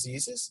some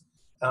diseases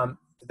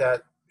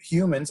that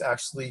humans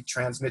actually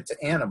transmit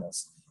to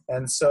animals.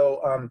 And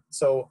so,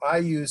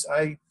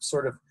 I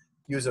sort of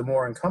use a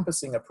more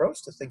encompassing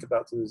approach to think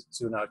about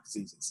zoonotic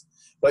diseases.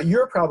 But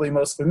you're probably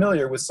most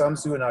familiar with some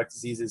zoonotic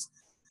diseases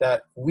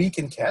that we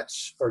can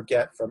catch or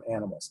get from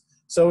animals.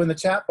 So in the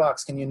chat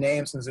box, can you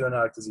name some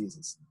zoonotic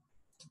diseases?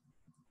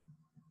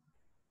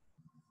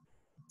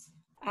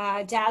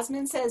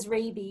 Jasmine says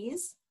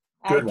rabies.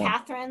 Good one.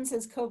 Catherine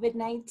says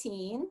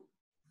COVID-19.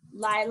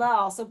 Lila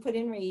also put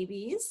in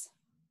rabies.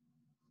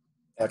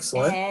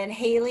 Excellent. And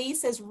Haley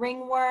says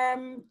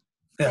ringworm.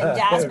 And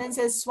Jasmine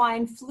says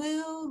swine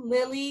flu.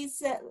 Lily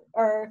says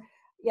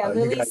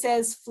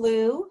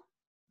flu.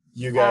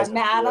 You guys.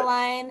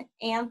 Madeline,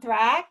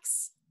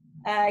 anthrax.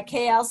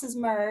 KL says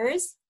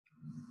MERS.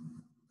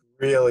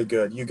 Really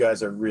good. You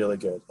guys are really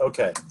good.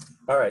 Okay.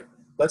 All right.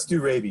 Let's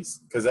do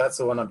rabies because that's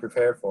the one I'm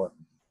prepared for.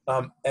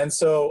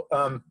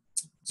 Zoonotic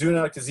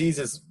disease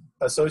is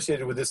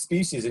associated with this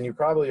species, and you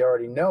probably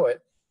already know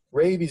it.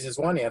 Rabies is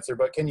one answer,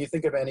 but can you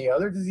think of any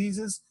other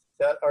diseases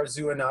that are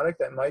zoonotic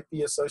that might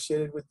be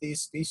associated with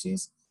these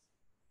species?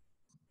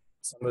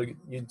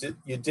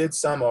 You did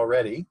some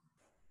already.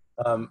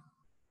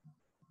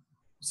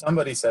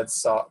 Somebody said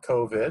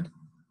COVID,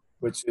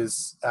 which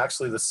is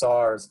actually the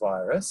SARS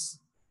virus.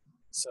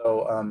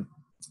 So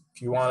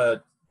if you want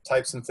to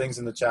type some things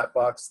in the chat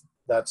box,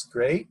 that's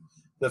great.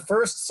 The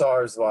first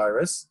SARS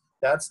virus,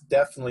 that's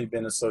definitely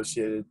been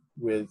associated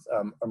with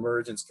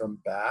emergence from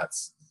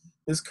bats.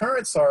 This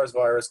current SARS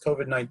virus,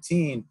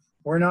 COVID-19,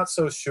 we're not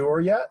so sure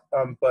yet,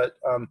 but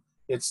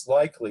it's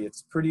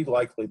pretty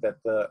likely that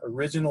the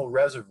original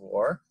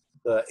reservoir,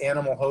 the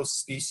animal host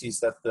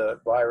species that the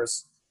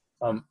virus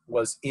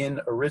was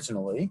in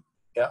originally,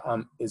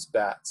 is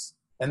bats.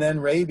 And then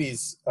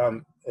rabies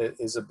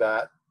is a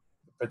bat,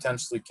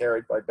 potentially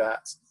carried by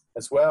bats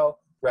as well.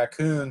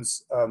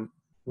 Raccoons,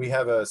 we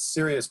have a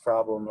serious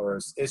problem or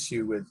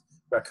issue with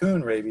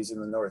raccoon rabies in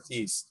the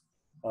Northeast.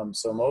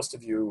 So most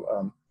of you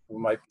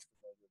might be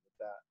familiar with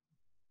that.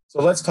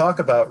 So let's talk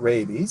about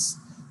rabies.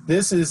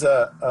 This is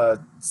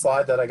a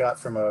slide that I got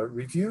from a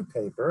review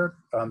paper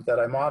that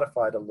I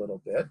modified a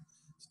little bit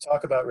to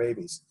talk about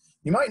rabies.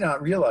 You might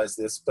not realize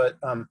this, but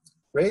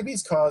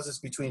rabies causes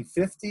between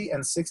 50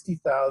 and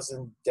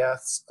 60,000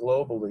 deaths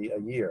globally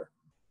a year.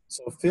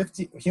 So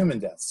human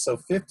deaths. So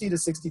 50 to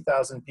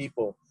 60,000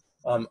 people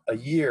a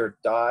year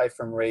die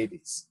from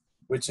rabies,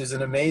 which is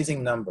an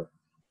amazing number.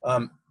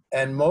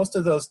 And most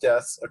of those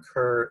deaths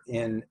occur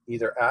in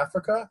either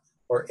Africa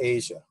or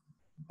Asia.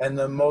 And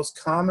the most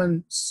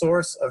common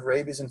source of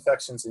rabies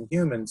infections in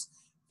humans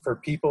for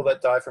people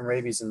that die from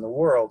rabies in the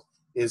world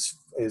is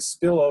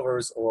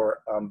spillovers or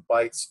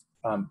bites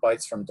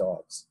from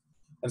dogs.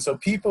 And so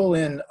people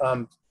in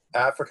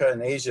Africa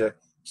and Asia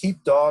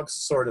keep dogs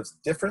sort of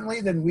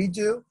differently than we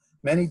do.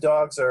 Many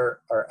dogs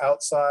are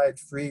outside,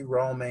 free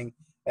roaming,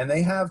 and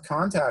they have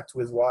contact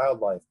with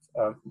wildlife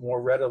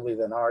more readily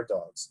than our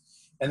dogs.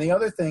 And the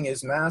other thing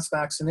is mass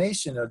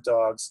vaccination of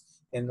dogs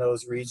in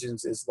those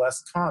regions is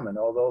less common,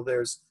 although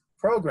there's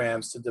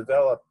programs to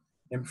develop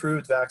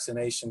improved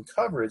vaccination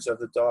coverage of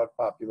the dog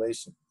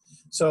population.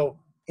 So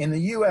in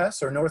the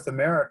US or North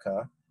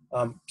America,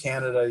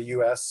 Canada,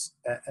 US,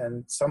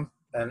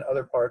 and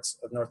other parts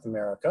of North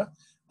America,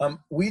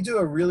 we do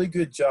a really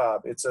good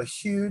job. It's a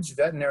huge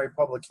veterinary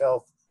public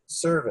health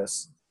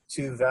service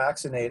to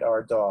vaccinate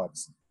our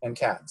dogs and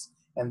cats.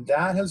 And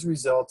that has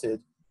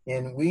resulted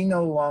in we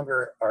no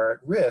longer are at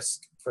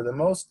risk, for the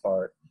most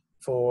part,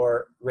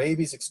 for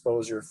rabies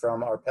exposure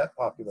from our pet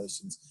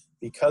populations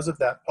because of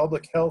that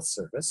public health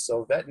service.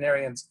 So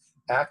veterinarians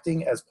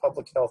acting as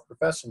public health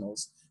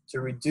professionals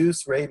to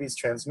reduce rabies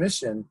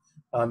transmission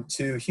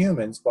to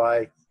humans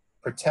by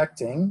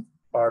protecting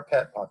our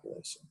pet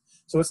population.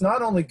 So it's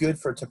not only good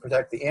to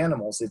protect the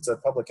animals, it's a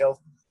public health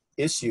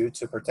issue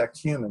to protect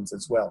humans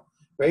as well.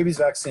 Rabies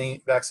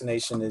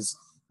vaccination is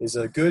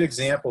a good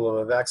example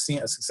of a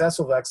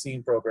successful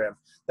vaccine program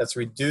that's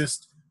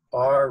reduced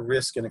our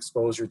risk and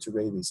exposure to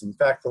rabies. In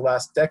fact, the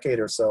last decade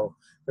or so,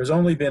 there's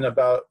only been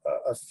about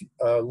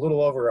a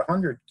little over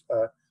 100,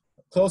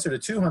 closer to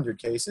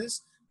 200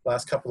 cases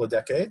last couple of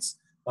decades,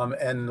 and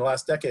in the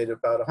last decade,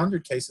 about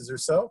 100 cases or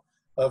so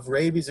of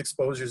rabies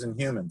exposures in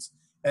humans.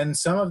 And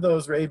some of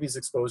those rabies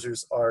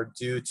exposures are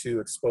due to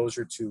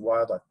exposure to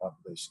wildlife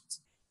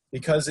populations.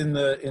 Because in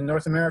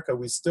North America,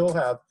 we still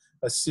have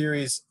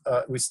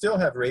we still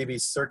have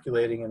rabies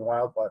circulating in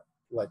wildlife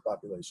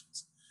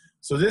populations.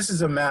 So this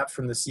is a map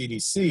from the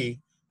CDC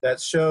that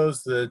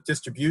shows the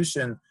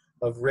distribution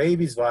of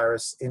rabies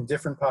virus in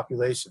different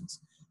populations,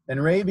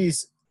 and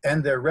rabies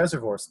and their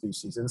reservoir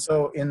species. And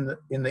so in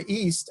the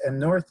east and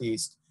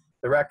northeast,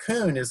 the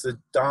raccoon is the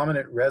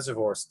dominant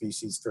reservoir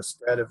species for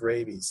spread of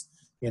rabies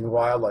in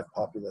wildlife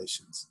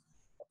populations.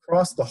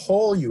 Across the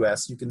whole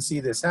US, you can see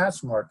this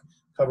hatch mark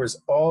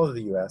covers all of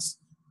the US.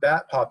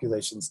 Bat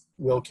populations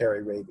will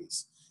carry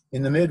rabies.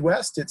 In the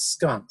Midwest, it's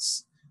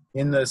skunks.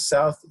 In the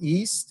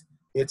Southeast,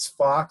 it's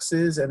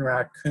foxes and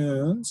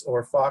raccoons,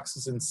 or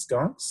foxes and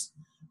skunks.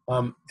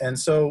 And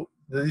so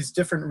these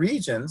different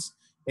regions,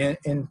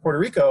 in Puerto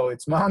Rico,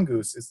 it's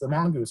mongoose, it's the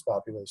mongoose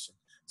population.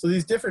 So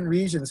these different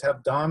regions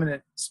have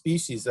dominant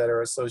species that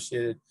are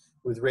associated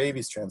with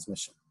rabies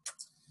transmission.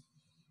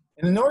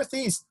 In the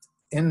Northeast,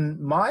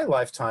 in my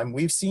lifetime,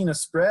 we've seen a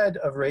spread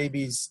of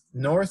rabies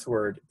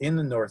northward in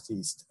the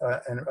Northeast,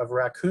 and of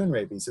raccoon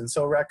rabies. And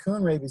so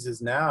raccoon rabies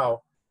is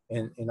now,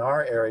 in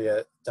our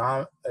area,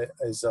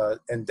 is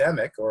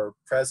endemic or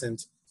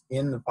present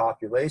in the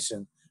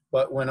population.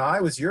 But when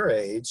I was your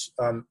age,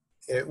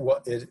 it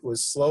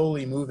was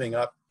slowly moving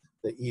up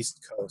the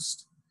East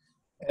Coast.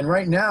 And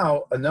right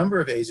now, a number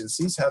of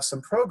agencies have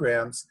some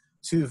programs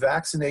to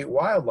vaccinate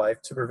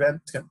wildlife to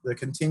prevent the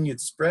continued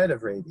spread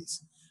of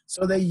rabies.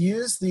 So they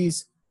use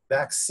these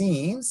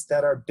vaccines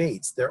that are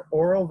baits. They're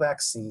oral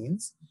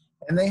vaccines,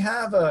 and they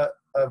have a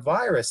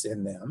virus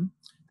in them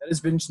that has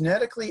been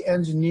genetically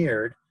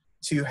engineered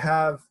to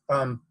have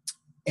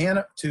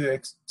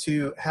antigens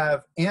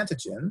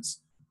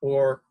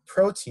or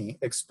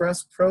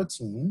express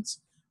proteins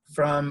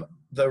from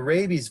the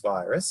rabies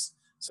virus,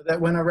 so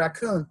that when a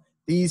raccoon,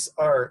 these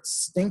are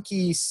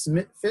stinky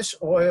fish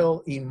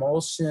oil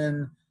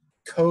emulsion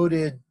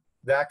coated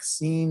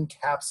vaccine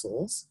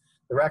capsules.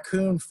 The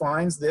raccoon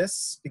finds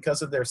this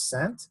because of their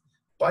scent,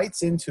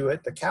 bites into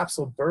it, the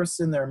capsule bursts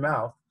in their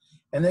mouth,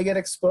 and they get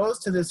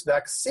exposed to this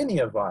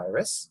vaccinia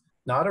virus,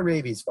 not a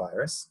rabies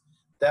virus,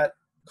 that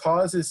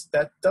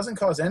doesn't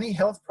cause any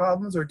health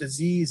problems or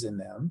disease in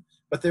them,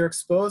 but they're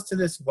exposed to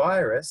this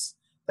virus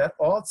that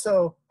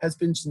also has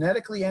been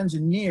genetically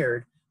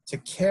engineered to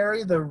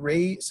carry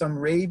some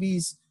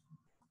rabies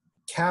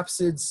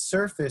capsid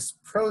surface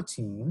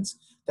proteins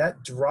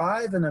that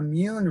drive an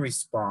immune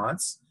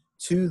response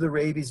to the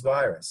rabies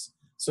virus.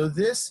 So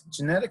this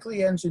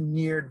genetically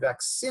engineered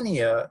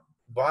vaccinia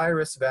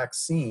virus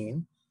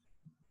vaccine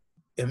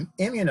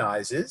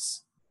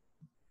immunizes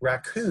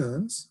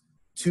raccoons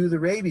to the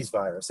rabies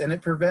virus, and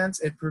it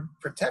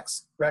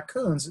protects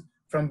raccoons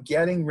from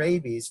getting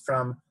rabies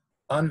from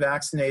other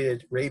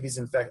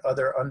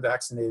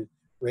unvaccinated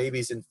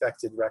rabies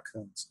infected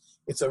raccoons.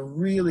 It's a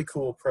really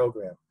cool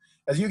program.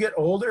 As you get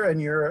older and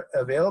you're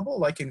available,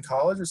 like in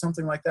college or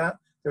something like that,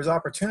 there's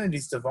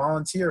opportunities to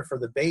volunteer for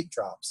the bait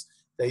drops.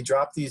 They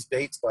drop these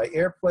baits by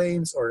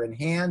airplanes or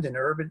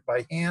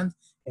by hand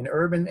in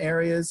urban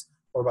areas,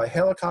 or by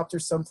helicopter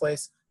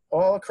someplace,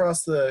 all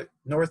across the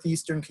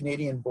northeastern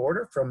Canadian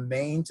border from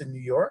Maine to New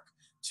York,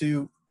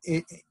 to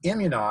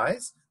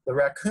immunize the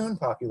raccoon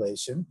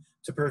population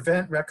to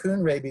prevent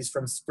raccoon rabies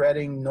from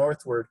spreading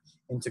northward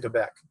into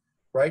Quebec.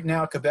 Right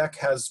now, Quebec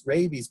has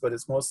rabies, but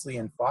it's mostly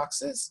in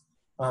foxes,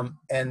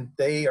 and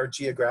they are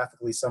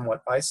geographically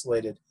somewhat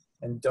isolated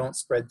and don't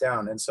spread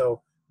down. And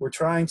so we're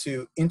trying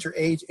to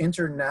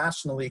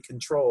internationally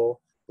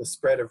control the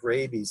spread of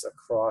rabies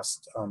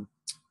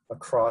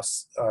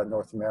across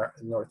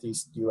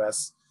Northeast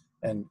US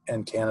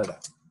and Canada.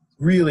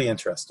 Really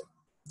interesting.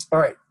 All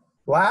right,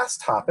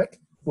 last topic.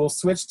 We'll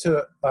switch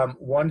to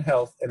One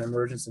Health and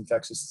emergence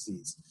infectious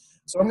disease.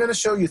 So I'm going to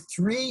show you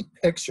 3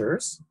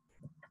 pictures,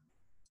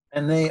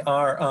 and they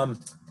are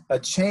a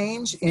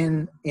change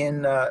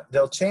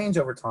they'll change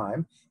over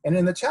time. And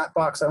in the chat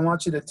box, I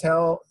want you to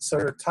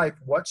type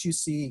what you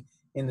see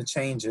in the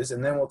changes,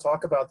 and then we'll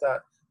talk about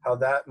that, how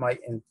that might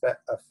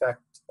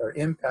affect or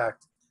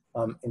impact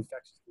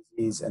infectious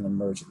disease and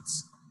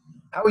emergence.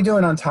 How are we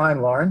doing on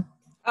time, Lauren?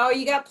 Oh,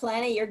 you got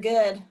plenty. You're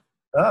good.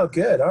 Oh,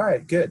 good. All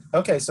right, good.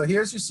 Okay, so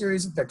here's your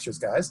series of pictures,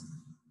 guys,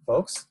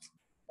 folks.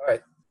 All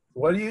right,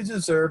 what do you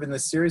observe in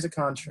this series of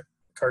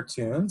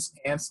cartoons?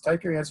 And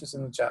type your answers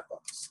in the chat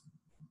box.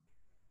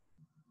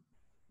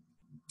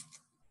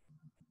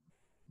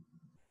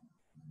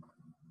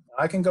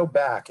 I can go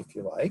back if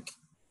you like.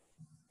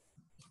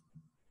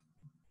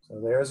 So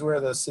there's where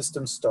the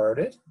system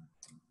started.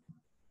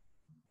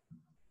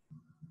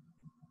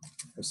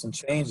 There's some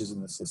changes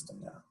in the system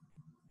now.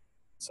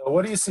 So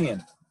what are you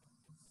seeing?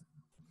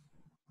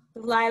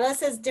 Lila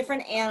says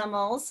different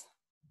animals.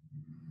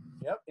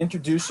 Yep,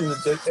 introduction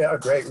to,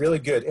 great, really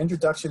good.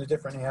 Introduction to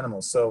different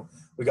animals. So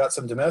we got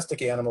some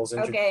domestic animals.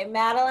 Okay,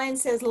 Madeline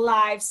says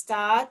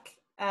livestock.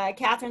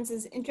 Catherine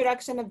says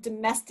introduction of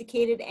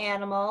domesticated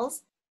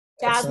animals.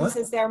 Jasmine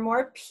says there are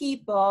more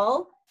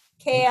people.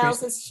 KL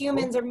says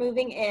humans are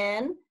moving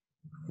in.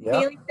 Yep.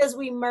 Haley says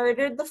we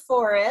murdered the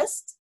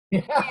forest.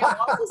 Yeah.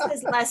 Also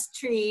says less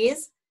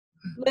trees.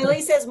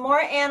 Lily says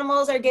more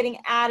animals are getting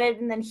added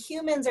and then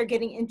humans are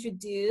getting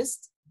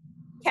introduced.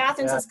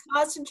 Catherine says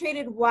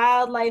concentrated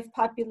wildlife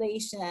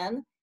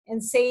population.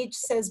 And Sage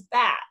says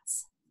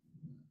bats.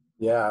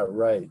 Yeah,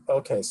 right.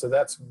 Okay, so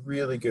that's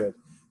really good.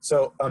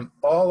 So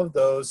all of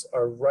those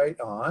are right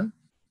on.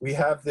 We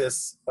have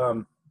this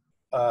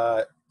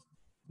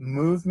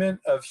movement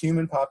of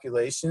human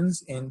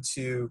populations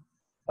into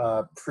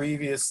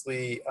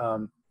previously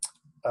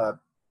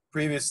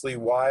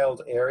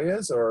wild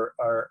areas or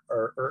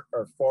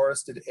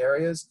forested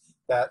areas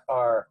that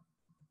are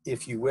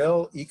if you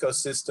will,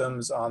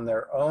 ecosystems on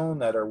their own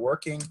that are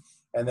working,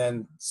 and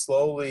then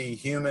slowly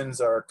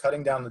humans are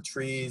cutting down the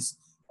trees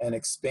and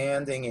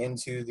expanding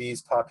into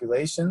these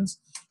populations.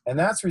 And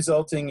that's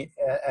resulting,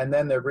 and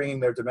then they're bringing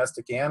their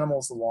domestic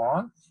animals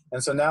along.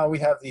 And so now we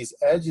have these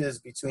edges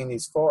between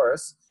these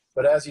forests.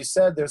 But as you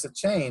said, there's a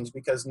change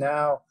because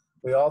now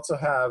we also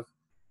have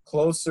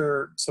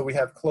closer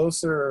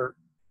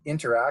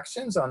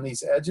interactions on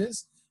these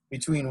edges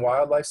between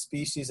wildlife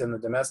species and the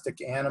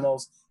domestic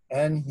animals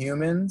and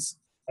humans.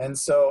 And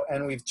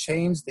we've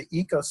changed the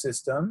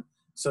ecosystem.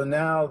 So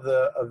now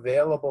the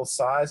available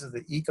size of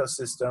the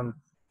ecosystem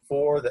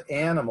for the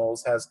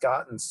animals has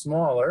gotten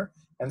smaller.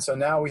 And so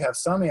now we have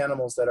some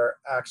animals that are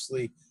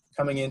actually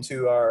coming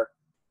into our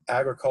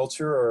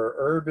agriculture or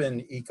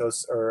urban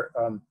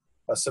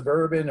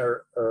suburban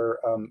or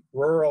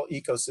rural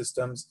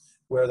ecosystems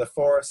where the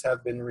forests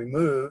have been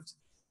removed.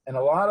 And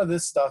a lot of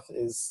this stuff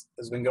has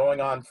been going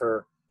on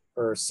for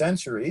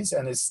centuries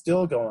and is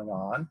still going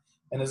on,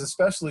 and is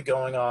especially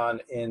going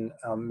on in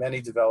many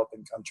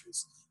developing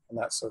countries, and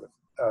that sort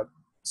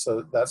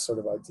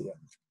of idea.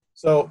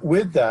 So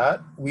with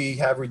that, we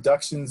have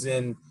reductions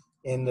in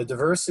the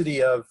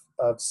diversity of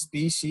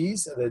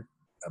species,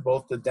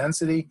 both the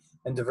density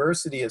and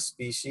diversity of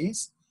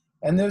species.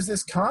 And there's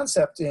this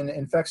concept in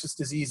infectious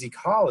disease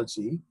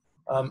ecology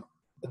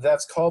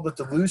that's called the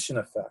dilution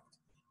effect.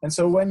 And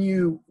so when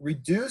you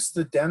reduce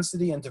the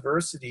density and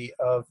diversity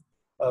of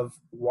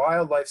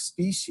wildlife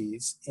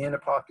species in a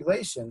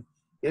population,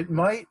 it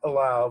might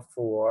allow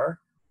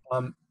for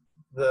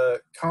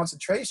the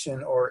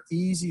concentration or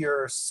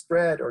easier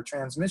spread or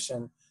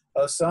transmission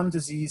of some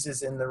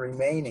diseases in the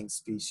remaining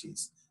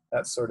species,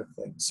 that sort of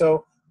thing.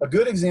 So a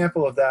good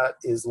example of that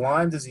is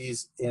Lyme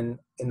disease in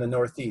the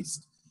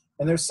Northeast.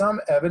 And there's some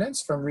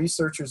evidence from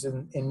researchers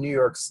in New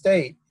York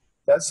State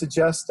that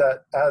suggests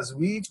that as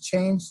we've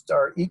changed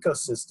our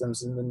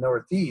ecosystems in the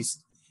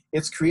Northeast,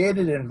 it's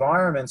created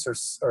environments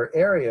or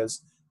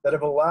areas that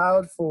have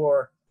allowed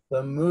for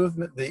the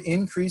movement, the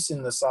increase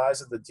in the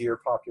size of the deer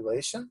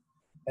population,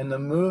 and the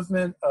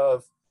movement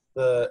of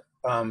the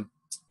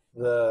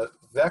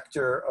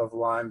vector of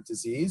Lyme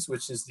disease,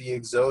 which is the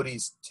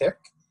Ixodes tick,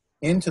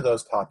 into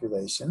those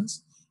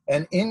populations,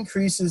 and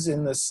increases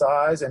in the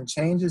size and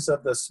changes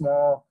of the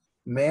small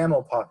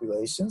mammal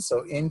population,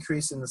 so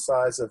increase in the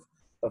size of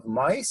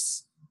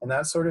mice and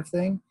that sort of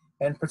thing,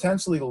 and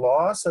potentially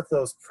loss of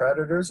those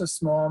predators of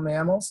small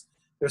mammals.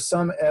 There's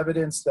some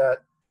evidence that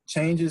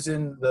changes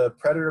in the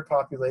predator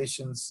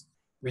populations,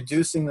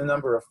 reducing the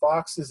number of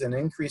foxes and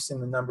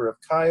increasing the number of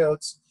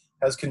coyotes,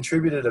 has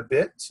contributed a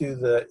bit to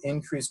the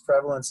increased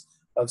prevalence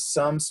of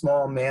some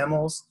small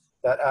mammals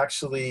that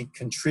actually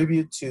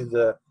contribute to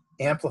the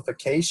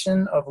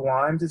amplification of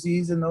Lyme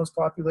disease in those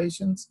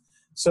populations.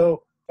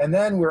 So, and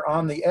then we're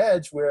on the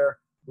edge where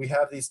we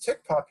have these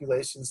tick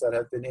populations that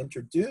have been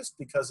introduced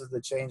because of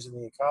the change in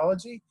the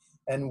ecology,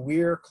 and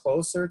we're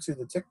closer to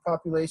the tick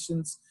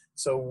populations,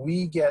 so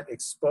we get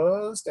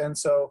exposed. And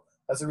so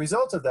as a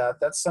result of that,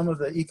 that's some of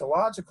the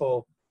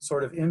ecological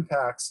sort of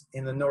impacts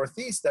in the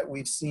Northeast that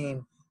we've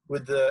seen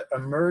with the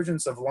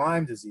emergence of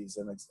Lyme disease,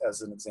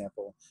 as an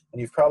example. And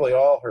you've probably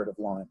all heard of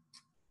Lyme.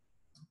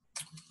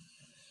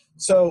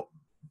 So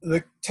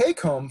the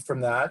take home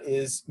from that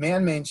is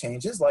man-made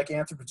changes like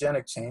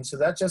anthropogenic change. So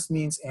that just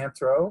means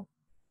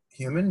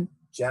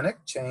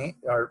human-genic change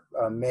are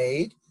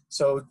made.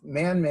 So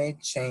man-made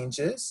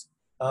changes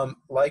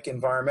like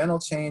environmental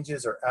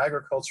changes or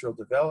agricultural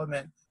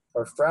development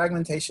or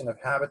fragmentation of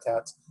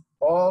habitats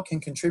all can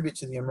contribute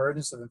to the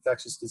emergence of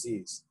infectious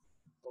disease.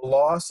 The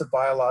loss of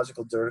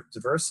biological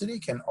diversity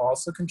can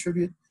also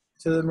contribute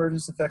to the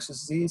emergence of infectious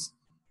disease.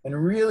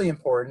 And really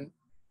important,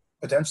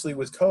 potentially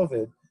with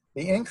COVID,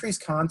 the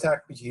increased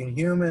contact between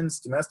humans,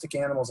 domestic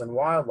animals, and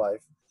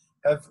wildlife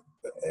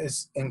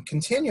is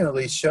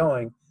continually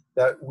showing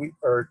that we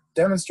are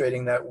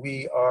demonstrating that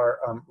we are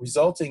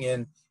resulting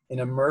in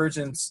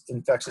emergent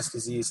infectious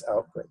disease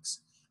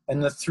outbreaks.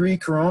 And the 3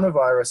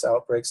 coronavirus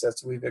outbreaks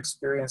that we've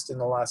experienced in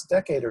the last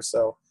decade or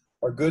so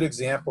are good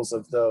examples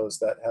of those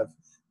that have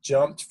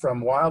jumped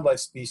from wildlife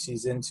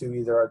species into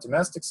either our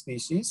domestic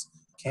species,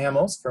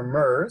 camels for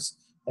MERS,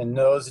 and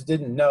those who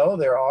didn't know,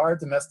 there are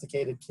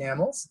domesticated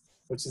camels,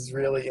 which is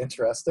really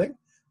interesting.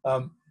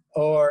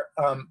 Or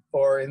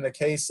in the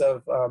case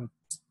of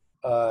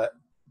the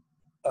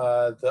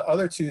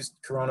other 2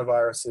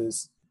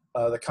 coronaviruses,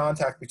 the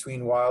contact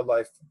between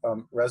wildlife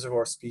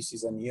reservoir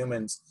species and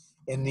humans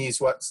in these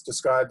what's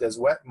described as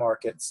wet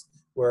markets,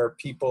 where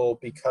people,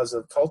 because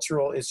of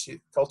cultural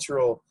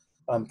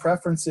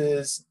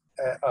preferences,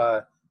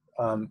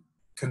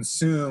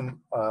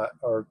 consume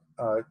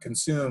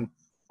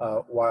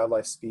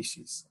wildlife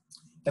species.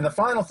 And the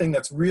final thing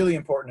that's really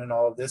important in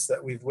all of this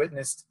that we've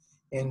witnessed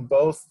in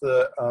both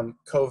the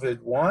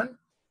COVID-1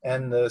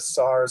 and the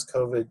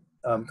SARS-CoV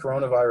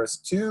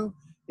coronavirus 2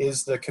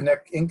 is the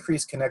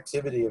increased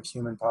connectivity of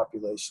human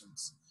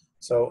populations.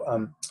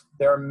 So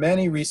there are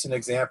many recent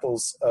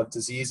examples of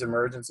disease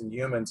emergence in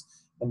humans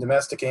and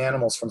domestic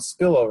animals from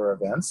spillover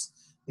events.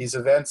 These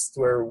events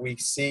where we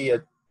see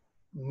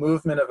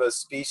movement of a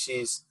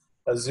species,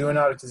 a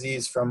zoonotic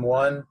disease, from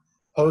one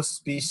host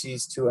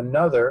species to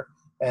another,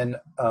 and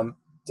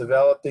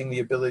developing the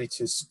ability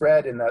to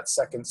spread in that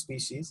second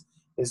species,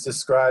 is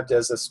described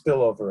as a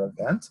spillover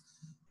event.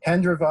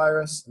 Hendra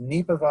virus,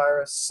 Nipah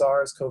virus,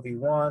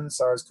 SARS-CoV-1,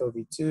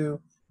 SARS-CoV-2,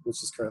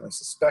 which is currently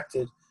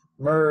suspected,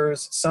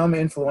 MERS, some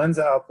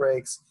influenza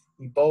outbreaks,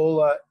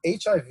 Ebola.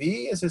 HIV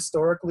is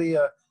historically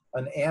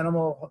an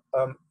animal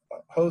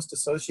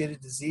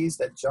host-associated disease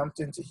that jumped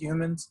into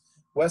humans.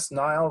 West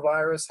Nile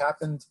virus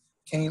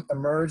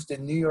emerged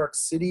in New York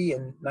City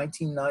in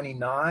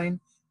 1999,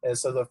 and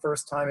so the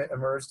first time it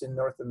emerged in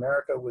North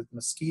America with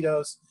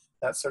mosquitoes,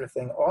 that sort of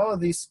thing. All of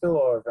these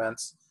spillover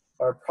events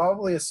are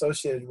probably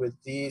associated with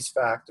these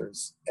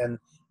factors, and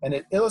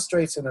it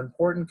illustrates an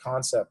important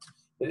concept.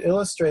 It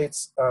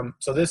illustrates,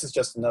 so this is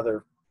just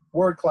another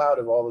word cloud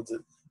of all of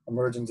the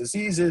emerging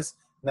diseases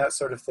and that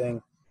sort of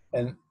thing.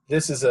 And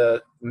this is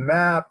a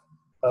map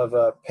of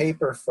a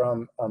paper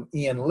from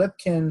Ian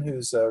Lipkin,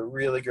 who's a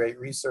really great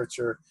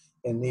researcher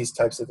in these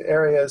types of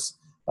areas,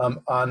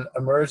 on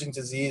emerging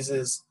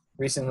diseases,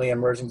 recently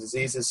emerging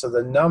diseases. So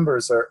the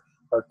numbers are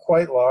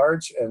quite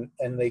large,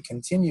 and they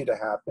continue to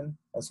happen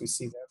as we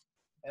see them.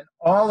 And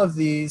all of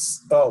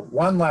these,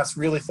 one last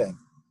really thing.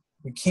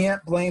 We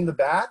can't blame the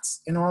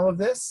bats in all of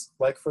this,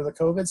 like for the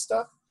COVID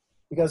stuff,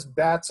 because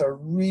bats are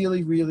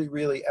really, really,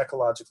 really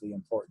ecologically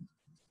important.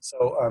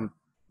 So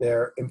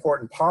they're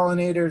important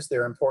pollinators,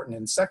 they're important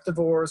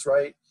insectivores,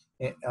 right?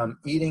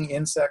 Eating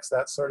insects,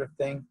 that sort of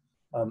thing.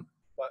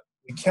 But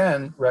we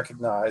can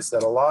recognize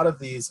that a lot of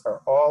these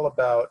are all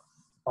about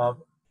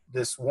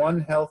this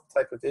one health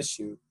type of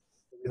issue,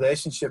 the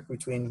relationship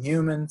between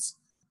humans,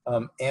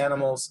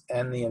 animals,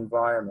 and the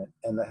environment,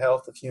 and the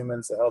health of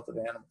humans, the health of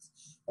animals,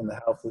 and the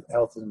health of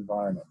the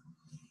environment.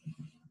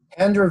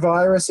 Hendra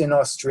virus in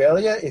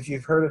Australia, if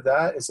you've heard of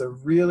that, is a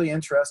really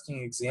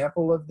interesting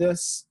example of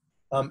this.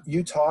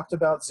 You talked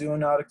about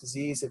zoonotic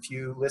disease if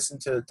you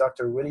listened to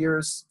Dr.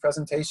 Whittier's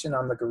presentation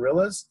on the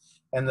gorillas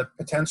and the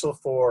potential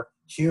for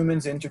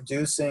humans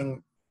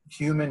introducing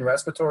human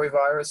respiratory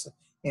virus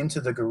into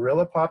the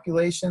gorilla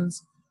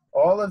populations.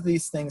 All of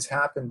these things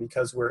happen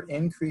because we're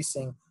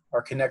increasing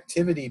our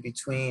connectivity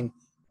between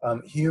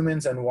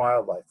humans and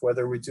wildlife,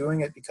 whether we're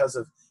doing it because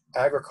of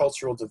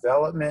agricultural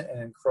development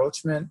and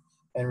encroachment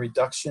and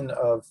reduction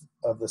of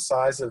the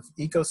size of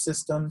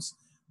ecosystems,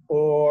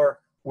 or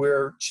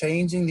we're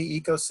changing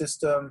the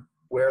ecosystem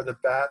where the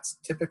bats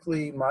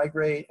typically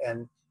migrate.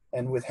 And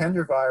with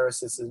Hendra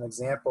virus, as an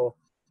example,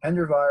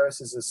 Hendra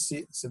virus is a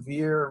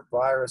severe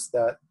virus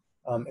that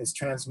is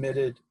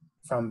transmitted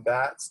from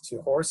bats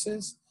to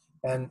horses.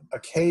 And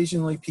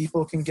occasionally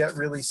people can get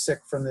really sick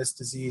from this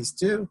disease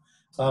too,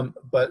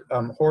 but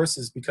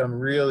horses become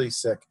really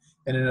sick.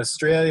 And in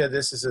Australia,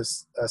 this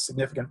is a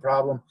significant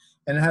problem.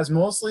 And it has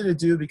mostly to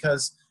do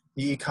because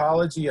the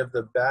ecology of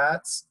the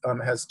bats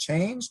has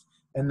changed,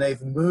 and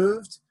they've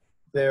moved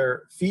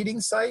their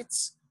feeding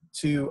sites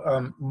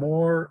to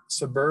more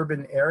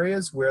suburban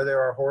areas where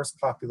there are horse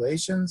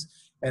populations,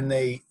 and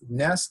they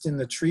nest in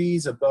the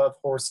trees above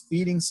horse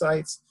feeding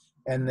sites,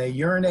 and they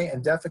urinate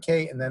and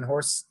defecate, and then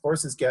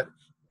horses get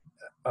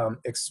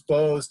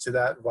exposed to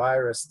that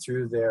virus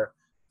through their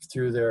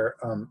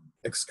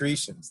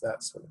excretions,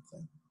 that sort of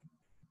thing.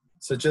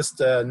 So just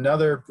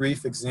another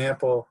brief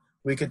example,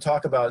 we could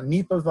talk about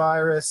Nipah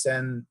virus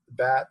and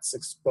bats'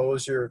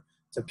 exposure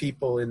to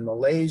people in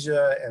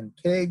Malaysia, and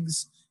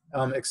pigs'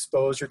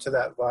 exposure to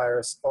that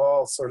virus,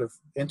 all sort of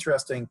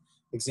interesting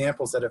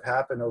examples that have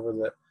happened over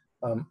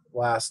the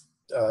last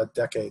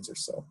decades or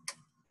so.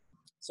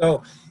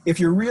 So if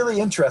you're really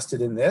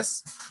interested in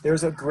this,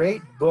 there's a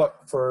great book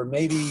for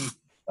maybe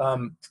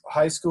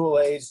high school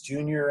age,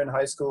 junior in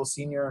high school,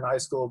 senior in high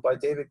school, by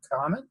David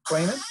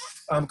Quayman,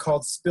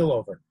 called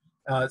Spillover.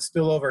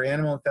 Spillover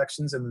Animal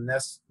Infections and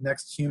the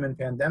Next Human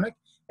Pandemic.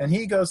 And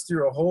he goes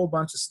through a whole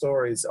bunch of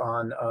stories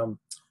on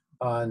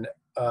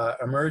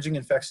emerging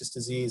infectious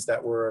disease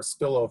that were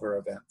spillover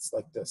events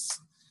like this.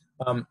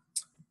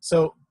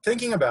 So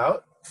thinking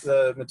about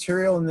the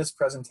material in this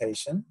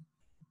presentation,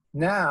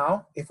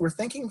 now, if we're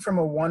thinking from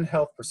a One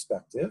Health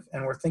perspective,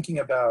 and we're thinking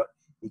about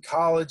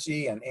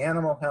ecology and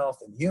animal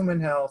health and human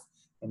health,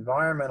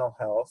 environmental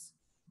health,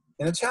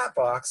 in the chat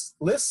box,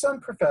 list some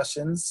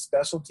professions,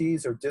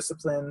 specialties, or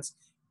disciplines,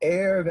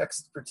 area of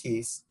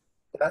expertise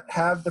that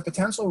have the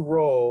potential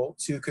role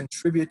to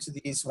contribute to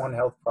these One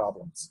Health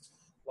problems,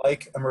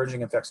 like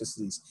emerging infectious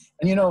disease.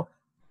 And you know,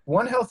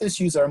 One Health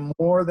issues are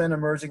more than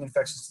emerging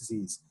infectious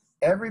disease.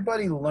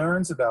 Everybody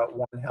learns about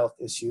One Health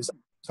issues. I'm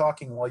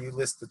talking while you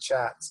list the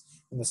chats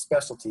and the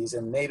specialties,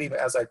 and maybe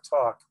as I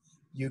talk,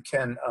 you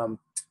can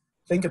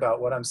think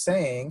about what I'm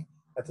saying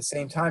at the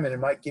same time, and it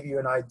might give you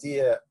an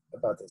idea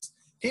about this.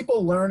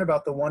 People learn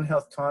about the One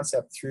Health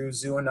concept through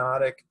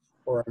zoonotic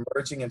or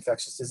emerging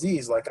infectious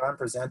disease, like I'm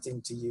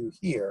presenting to you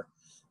here.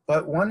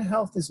 But One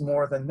Health is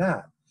more than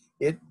that.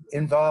 It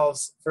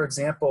involves, for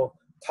example,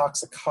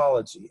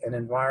 toxicology and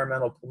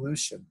environmental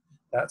pollution,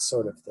 that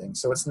sort of thing.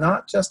 So it's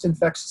not just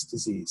infectious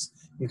disease.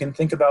 You can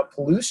think about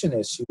pollution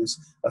issues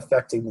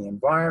affecting the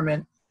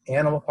environment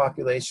animal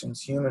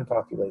populations, human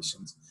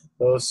populations,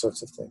 those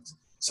sorts of things.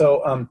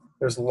 So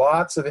there's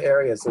lots of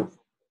areas that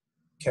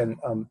can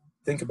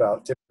think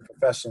about different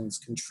professions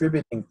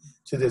contributing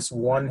to this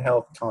One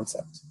Health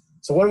concept.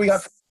 So what do we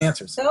got for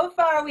answers? So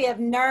far, we have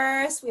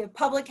nurse, we have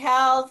public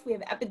health, we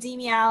have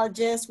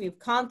epidemiologist, we have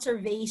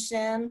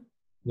conservation.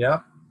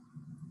 Yep.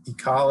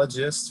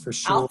 Ecologists, for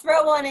sure. I'll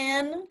throw one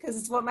in because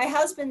it's what my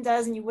husband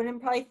does, and you wouldn't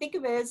probably think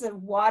of it as a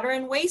water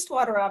and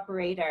wastewater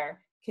operator.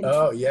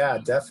 Oh, yeah,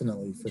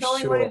 definitely, for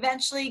Controlling sure. what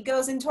eventually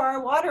goes into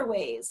our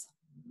waterways.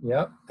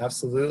 Yep,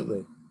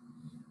 absolutely.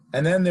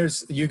 And then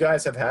you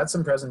guys have had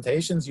some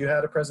presentations. You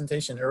had a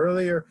presentation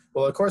earlier.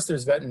 Well, of course,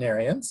 there's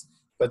veterinarians,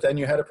 but then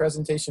you had a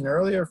presentation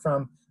earlier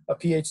from a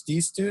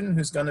PhD student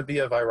who's going to be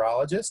a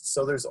virologist.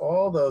 So there's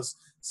all those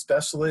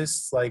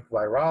specialists like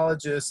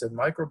virologists and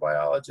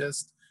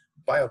microbiologists.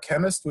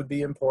 Biochemist would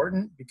be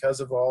important because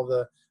of all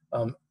the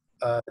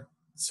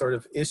sort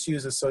of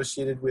issues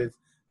associated with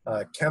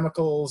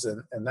chemicals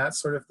and that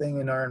sort of thing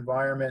in our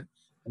environment,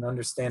 and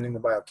understanding the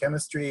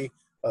biochemistry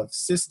of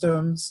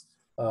systems.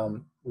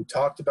 We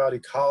talked about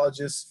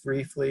ecologists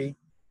briefly.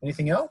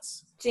 Anything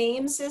else?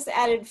 James just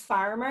added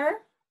farmer.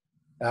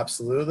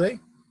 Absolutely.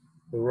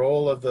 The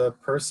role of the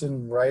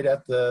person right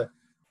at the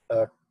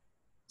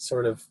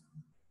sort of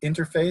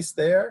interface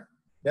there.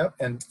 Yep,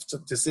 and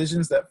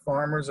decisions that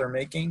farmers are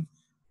making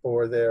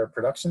for their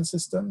production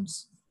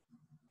systems.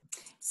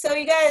 So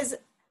you guys,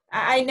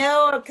 I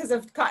know because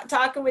of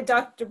talking with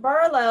Dr.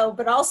 Barlow,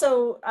 but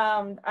also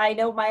I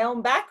know my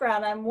own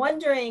background. I'm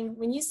wondering,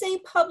 when you say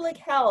public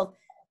health,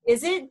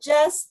 is it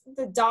just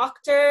the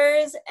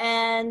doctors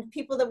and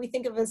people that we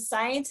think of as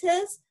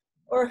scientists,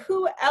 or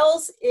who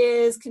else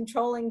is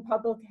controlling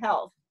public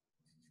health?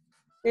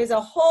 There's a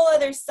whole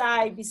other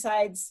side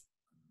besides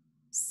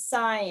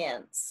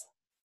science.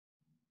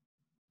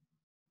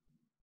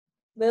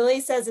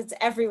 Lily says it's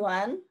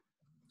everyone.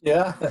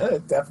 Yeah,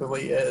 it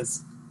definitely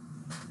is.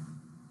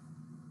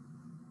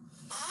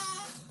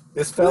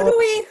 This fellow,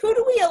 who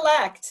do we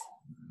elect?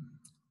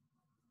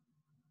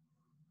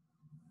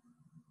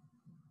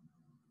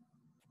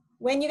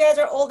 When you guys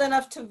are old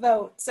enough to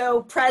vote.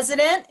 So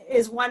president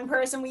is one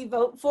person we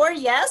vote for.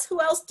 Yes. Who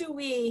else do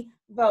we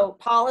vote?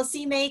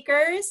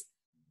 Policymakers.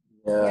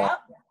 Yeah. Yep.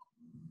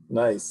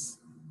 Nice.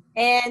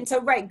 And so,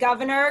 right,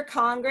 governor,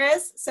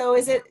 Congress. So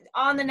is it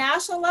on the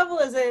national level?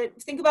 Is it,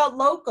 think about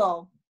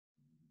local.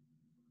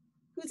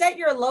 Who's at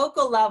your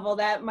local level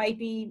that might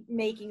be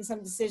making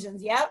some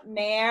decisions? Yep,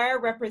 mayor,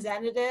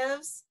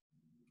 representatives.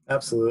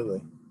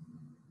 Absolutely.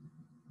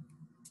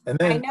 And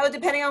then, I know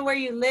depending on where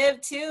you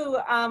live too,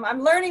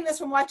 I'm learning this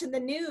from watching the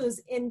news.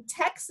 In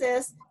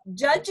Texas,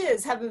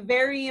 judges have a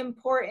very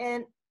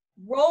important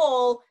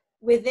role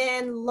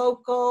within the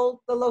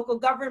local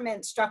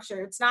government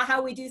structure. It's not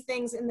how we do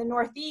things in the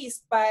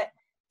Northeast, but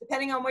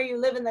depending on where you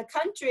live in the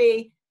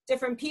country,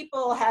 different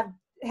people have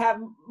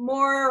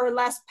more or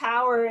less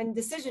power in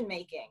decision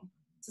making.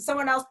 So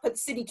someone else put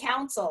city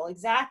council,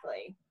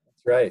 exactly.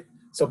 That's right.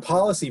 So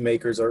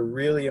policymakers are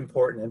really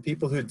important, and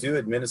people who do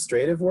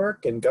administrative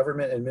work and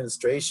government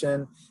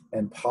administration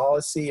and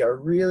policy are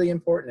really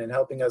important in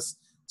helping us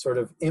sort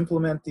of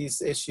implement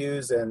these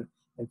issues and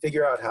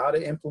figure out how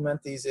to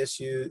implement these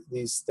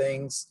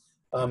things.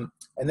 And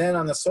then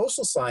on the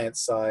social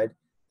science side,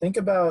 think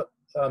about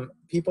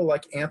people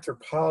like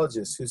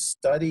anthropologists who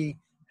study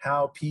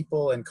how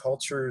people and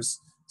cultures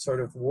sort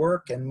of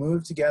work and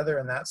move together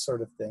and that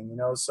sort of thing, you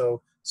know.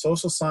 So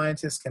social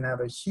scientists can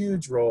have a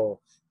huge role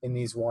in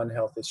these One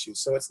Health issues.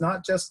 So it's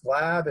not just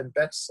lab and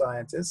bench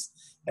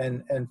scientists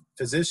and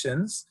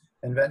physicians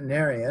and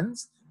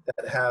veterinarians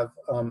that have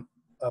a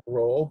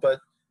role, but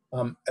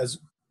as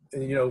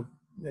you know,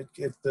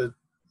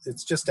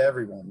 it's just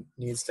everyone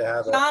needs to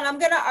have. John, I'm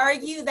going to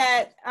argue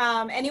that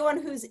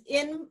anyone who's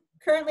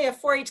currently a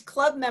 4-H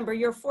club member,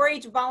 your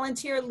 4-H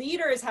volunteer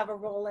leaders have a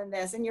role in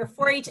this, and your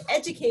 4-H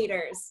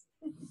educators.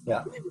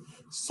 Yeah.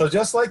 So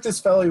just like this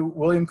fellow,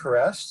 William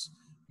Koresh,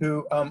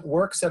 who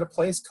works at a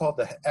place called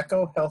the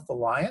Eco Health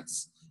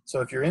Alliance.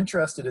 So if you're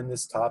interested in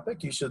this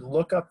topic, you should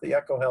look up the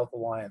Eco Health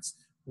Alliance.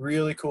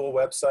 Really cool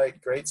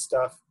website, great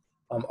stuff.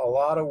 A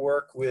lot of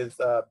work with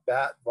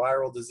bat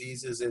viral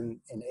diseases in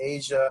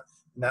Asia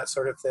and that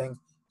sort of thing.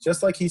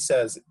 Just like he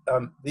says,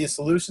 the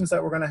solutions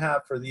that we're going to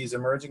have for these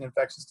emerging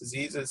infectious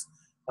diseases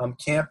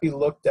can't be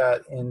looked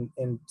at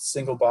in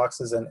single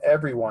boxes, and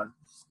everyone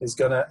is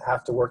going to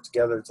have to work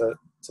together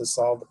to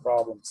solve the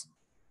problems.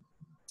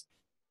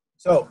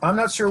 So I'm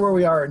not sure where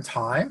we are in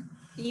time.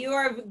 You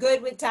are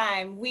good with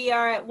time. We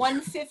are at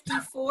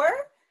 1:54.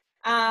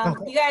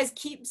 You guys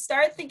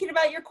start thinking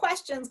about your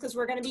questions because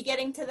we're going to be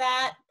getting to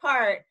that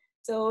part.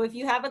 So if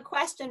you have a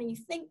question or you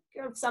think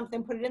of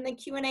something, put it in the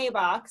Q&A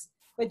box.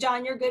 But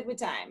John, you're good with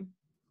time.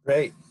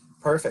 Great.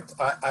 Perfect.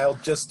 I'll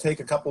just take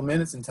a couple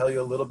minutes and tell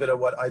you a little bit of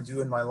what I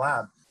do in my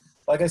lab.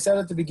 Like I said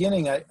at the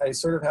beginning, I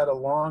sort of had a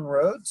long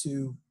road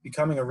to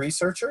becoming a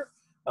researcher.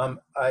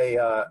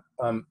 I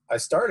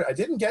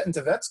didn't get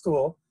into vet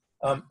school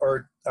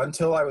or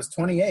until I was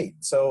 28.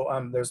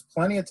 So there's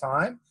plenty of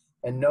time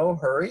and no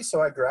hurry.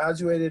 So I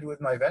graduated with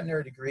my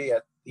veterinary degree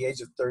at the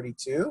age of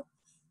 32.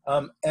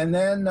 And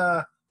then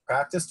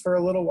practiced for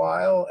a little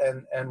while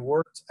and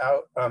worked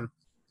out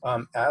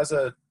as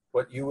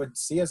what you would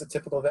see as a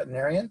typical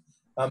veterinarian.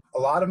 A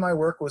lot of my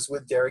work was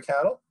with dairy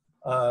cattle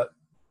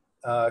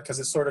because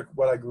it's sort of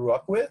what I grew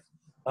up with.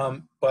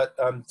 But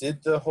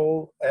did the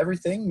whole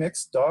everything,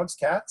 mixed dogs,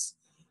 cats,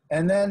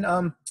 and then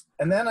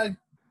I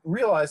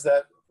realized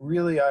that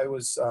really I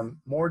was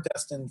more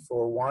destined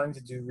for wanting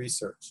to do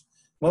research.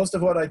 Most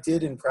of what I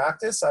did in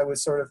practice, I would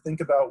sort of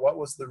think about what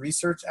was the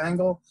research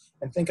angle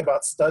and think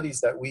about studies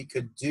that we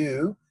could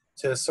do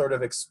to sort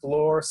of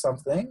explore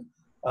something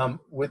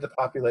with the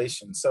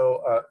population.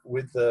 So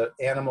with the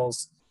animal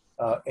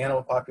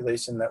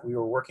population that we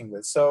were working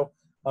with. So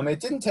it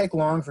didn't take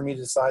long for me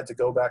to decide to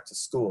go back to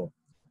school.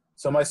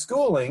 So my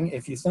schooling,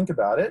 if you think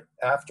about it,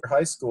 after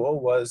high school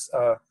was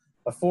a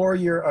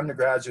 4-year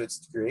undergraduate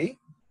degree,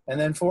 and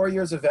then 4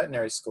 years of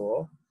veterinary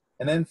school,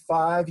 and then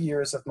 5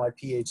 years of my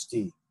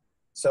Ph.D.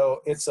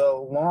 So it's a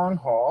long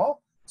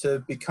haul to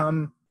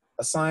become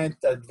a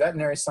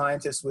veterinary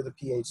scientist with a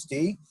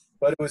Ph.D.,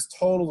 but it was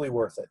totally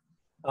worth it.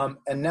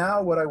 And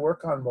now what I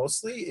work on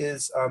mostly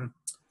is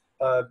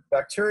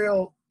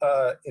bacterial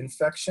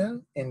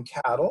infection in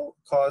cattle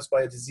caused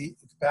by a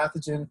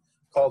pathogen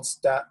called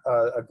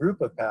a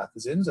group of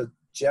pathogens, a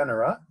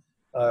genera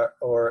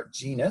or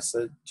genus,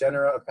 a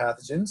genera of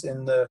pathogens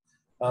in the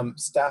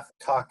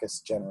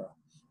Staphylococcus genera.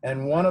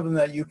 And one of them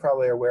that you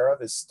probably are aware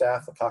of is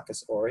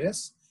Staphylococcus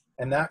aureus,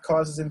 and that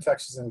causes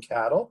infections in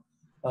cattle.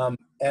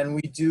 And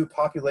we do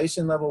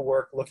population level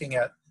work looking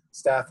at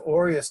Staph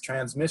aureus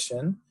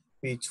transmission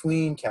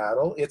between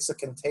cattle. It's a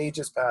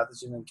contagious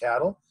pathogen in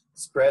cattle,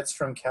 spreads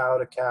from cow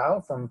to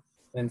cow, from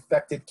an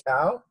infected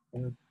cow,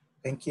 in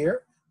pink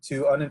here,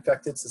 to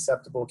uninfected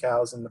susceptible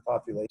cows in the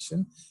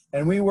population.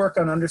 And we work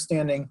on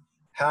understanding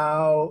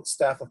how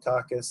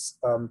Staphylococcus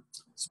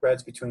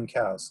spreads between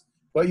cows.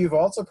 But you've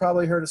also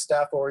probably heard of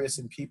Staph aureus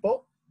in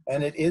people,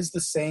 and it is the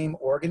same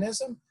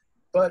organism,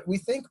 but we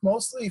think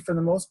mostly, for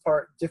the most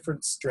part,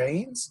 different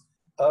strains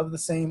of the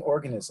same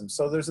organism.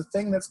 So there's a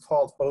thing that's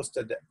called host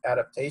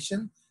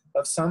adaptation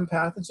of some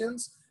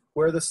pathogens,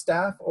 where the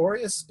Staph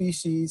aureus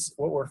species,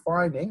 what we're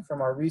finding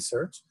from our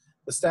research,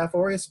 the Staph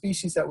aureus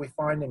species that we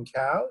find in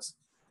cows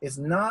is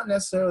not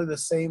necessarily the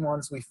same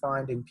ones we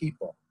find in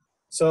people.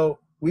 So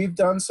we've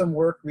done some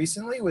work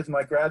recently with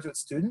my graduate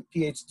student,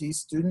 PhD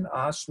student,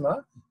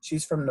 Ashma.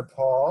 She's from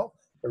Nepal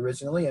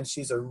originally, and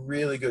she's a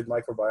really good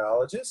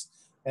microbiologist.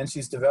 And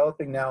she's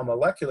developing now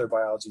molecular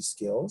biology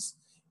skills.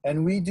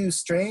 And we do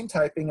strain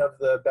typing of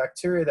the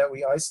bacteria that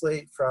we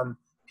isolate from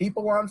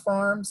people on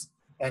farms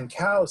and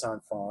cows on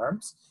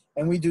farms.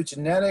 And we do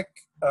genetic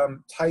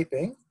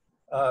typing.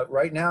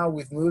 Right now,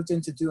 we've moved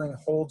into doing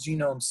whole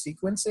genome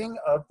sequencing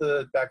of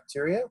the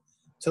bacteria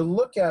to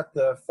look at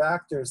the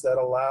factors that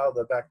allow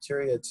the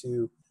bacteria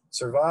to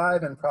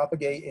survive and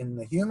propagate in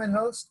the human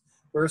host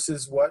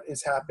versus what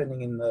is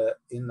happening in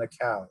the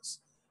cows.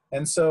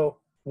 And so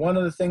one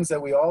of the things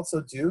that we also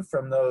do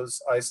from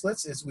those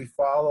isolates is we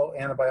follow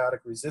antibiotic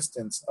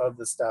resistance of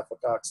the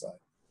Staphylococci.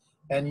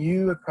 And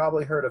you have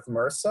probably heard of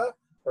MRSA,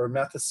 or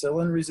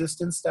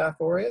methicillin-resistant Staph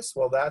aureus.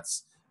 Well,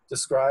 that's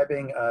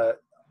describing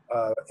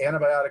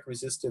antibiotic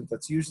resistant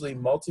that's usually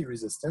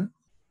multi-resistant,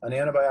 an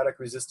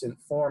antibiotic-resistant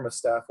form of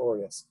Staph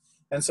aureus.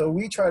 And so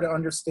we try to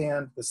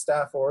understand the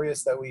Staph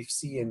aureus that we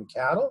see in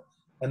cattle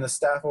and the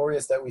Staph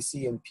aureus that we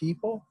see in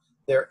people,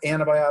 their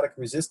antibiotic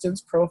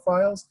resistance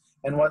profiles,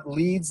 and what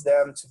leads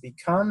them to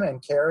become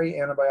and carry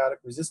antibiotic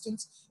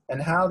resistance,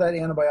 and how that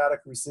antibiotic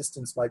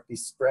resistance might be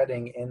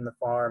spreading in the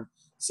farm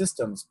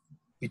systems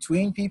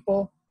between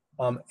people,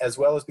 as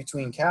well as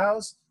between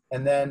cows,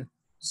 and then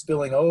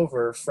spilling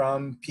over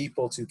from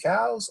people to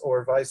cows,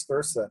 or vice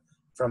versa,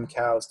 from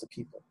cows to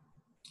people.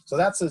 So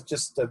that's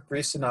just a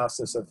brief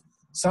synopsis of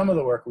some of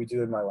the work we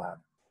do in my lab.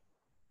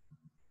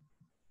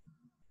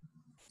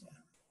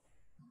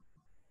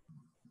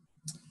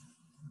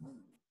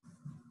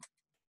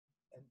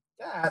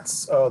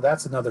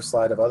 That's another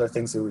slide of other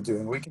things that we're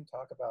doing. We can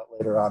talk about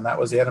later on. That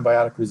was the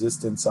antibiotic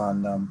resistance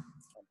on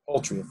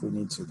poultry if we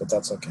need to, but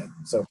that's okay.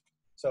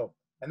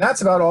 And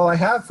that's about all I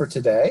have for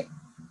today.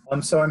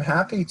 So I'm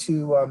happy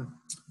to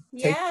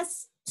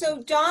Yes.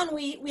 So John,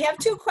 we have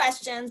 2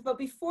 questions, but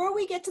before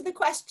we get to the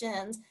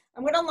questions,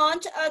 I'm going to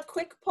launch a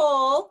quick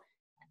poll.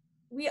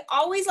 We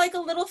always like a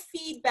little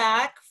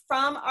feedback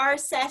from our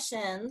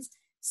sessions.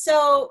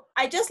 So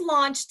I just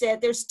launched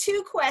it. There's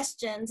 2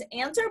 questions.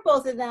 Answer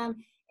both of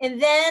them. And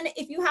then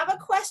if you have a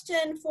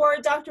question for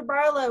Dr.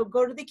 Barlow,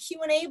 go to the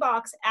Q&A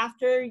box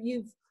after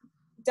you've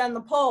done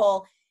the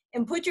poll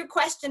and put your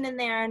question in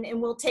there,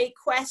 and we'll take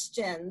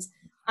questions.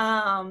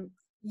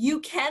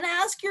 You can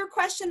ask your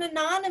question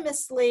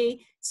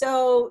anonymously.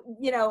 So,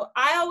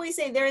 I always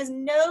say there is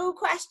no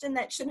question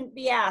that shouldn't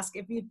be asked.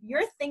 If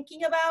you're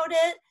thinking about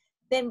it,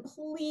 then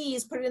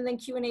please put it in the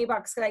Q&A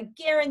box, because I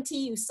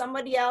guarantee you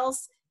somebody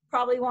else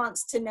probably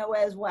wants to know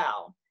as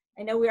well.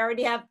 I know we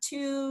already have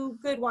 2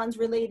 good ones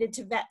related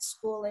to vet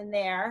school in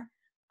there.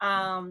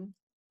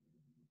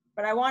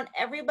 but I want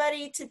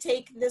everybody to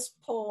take this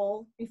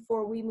poll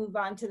before we move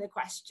on to the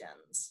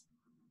questions.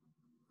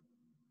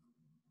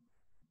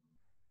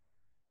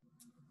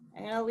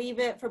 I'm gonna leave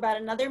it for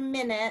about another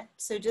minute,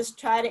 so just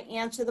try to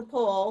answer the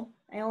poll.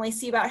 I only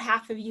see about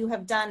half of you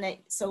have done it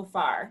so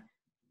far.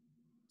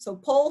 So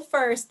poll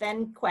first,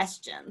 then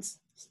questions.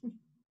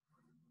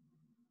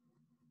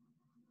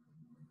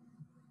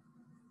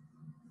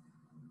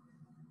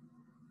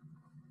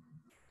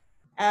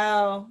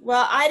 Oh,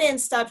 well, I didn't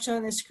stop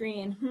showing the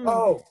screen.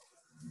 Oh,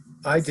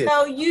 I did.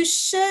 So you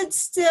should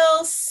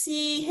still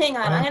see, hang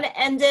on, I'm gonna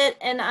end it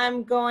and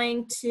I'm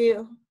going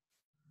to,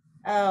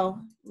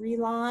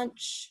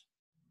 relaunch.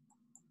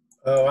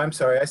 Oh, I'm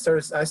sorry. I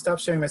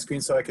stopped sharing my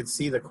screen so I could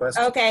see the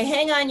question. Okay,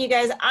 hang on, you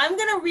guys. I'm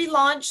gonna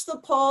relaunch the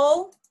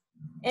poll.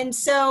 And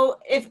so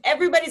if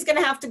everybody's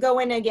gonna have to go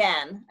in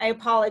again, I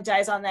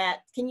apologize on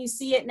that. Can you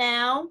see it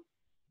now?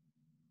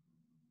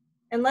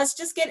 And let's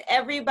just get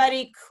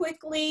everybody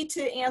quickly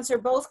to answer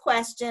both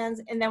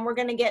questions, and then we're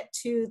gonna get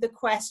to the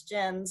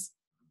questions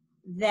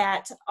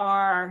that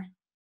are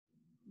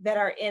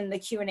in the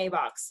Q&A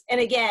box. And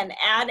again,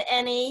 add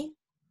any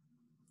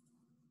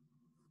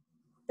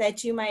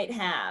that you might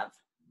have.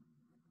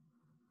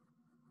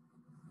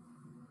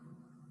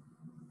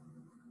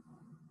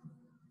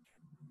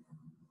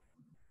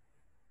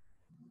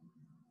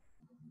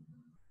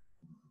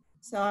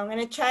 So I'm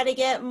gonna try to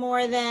get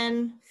more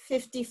than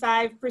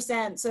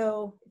 55%.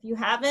 So if you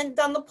haven't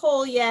done the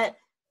poll yet,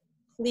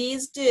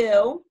 please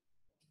do.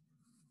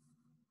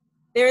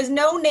 There is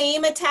no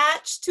name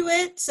attached to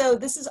it, so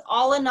this is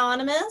all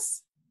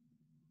anonymous,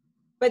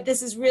 but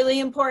this is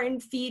really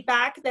important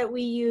feedback that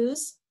we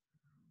use,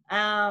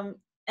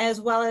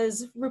 as well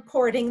as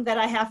reporting that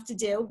I have to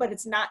do, but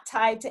it's not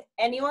tied to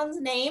anyone's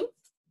name.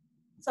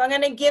 So I'm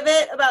gonna give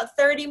it about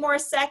 30 more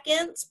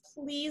seconds.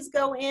 Please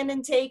go in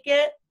and take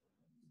it,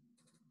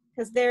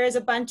 because there is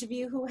a bunch of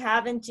you who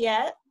haven't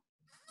yet.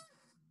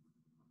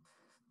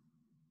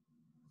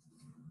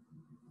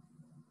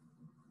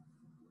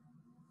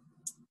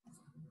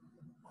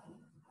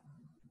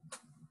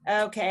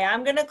 Okay,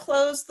 I'm gonna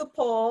close the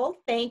poll.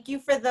 Thank you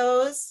for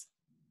those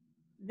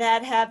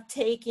that have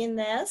taken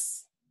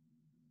this.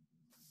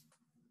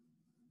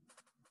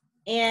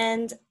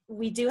 And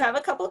we do have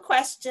a couple of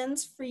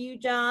questions for you,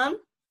 John.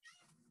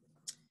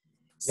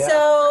 Yeah.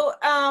 So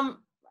I'm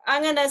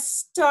gonna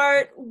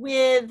start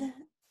with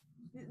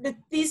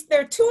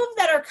there are two of them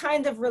that are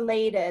kind of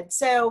related.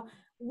 So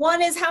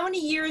one is, how many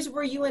years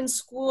were you in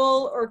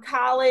school or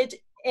college,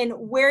 and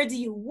where do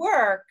you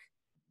work?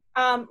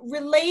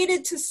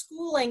 Related to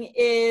schooling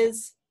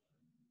is,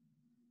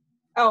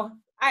 I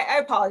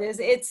apologize.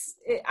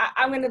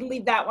 I'm going to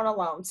leave that one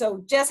alone.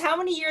 So just how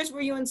many years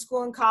were you in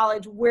school and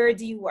college? Where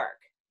do you work?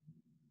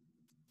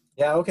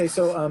 Yeah, okay.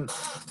 So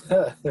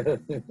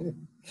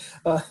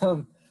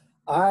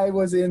I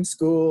was in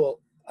school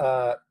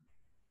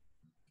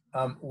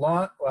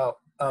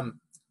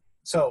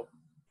so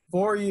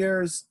 4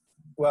 years.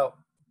 Well,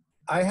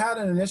 I had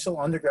an initial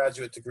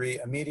undergraduate degree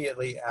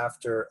immediately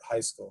after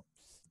high school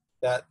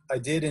that I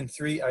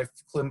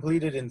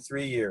completed in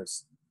 3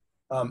 years.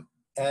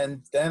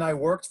 And then I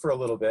worked for a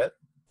little bit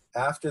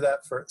after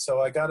that.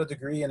 So I got a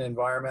degree in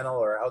environmental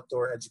or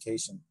outdoor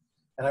education.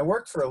 And I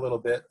worked for a little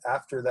bit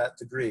after that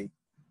degree.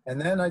 And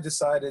then I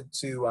decided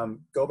to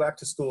go back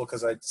to school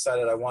because I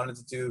decided I wanted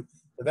to do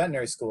the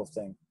veterinary school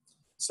thing.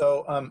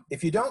 So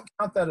if you don't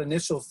count that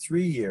initial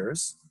 3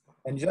 years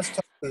and just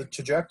talk the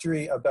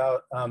trajectory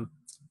about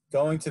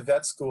going to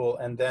vet school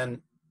and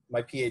then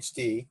my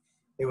PhD,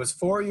 it was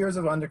 4 years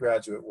of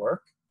undergraduate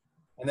work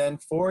and then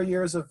 4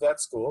 years of vet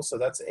school, so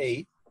that's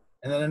 8,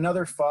 and then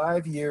another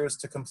 5 years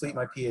to complete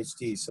my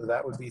PhD, so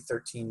that would be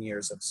 13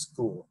 years of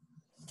school.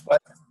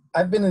 But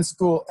I've been in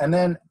school, and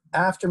then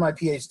after my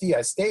PhD,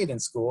 I stayed in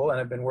school,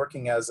 and I've been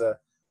working as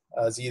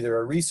either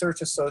a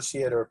research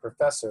associate or a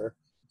professor,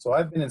 so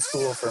I've been in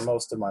school for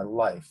most of my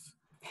life.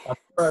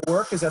 Where I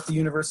work is at the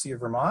University of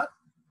Vermont.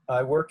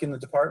 I work in the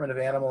Department of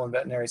Animal and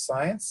Veterinary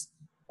Science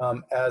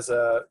as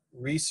a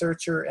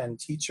researcher and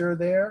teacher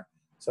there.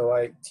 So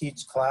I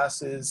teach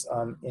classes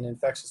in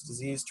infectious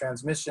disease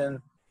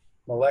transmission,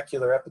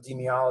 molecular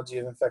epidemiology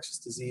of infectious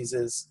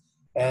diseases.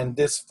 And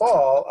this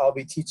fall, I'll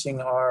be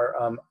teaching our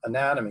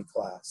anatomy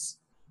class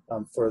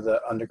for the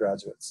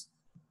undergraduates.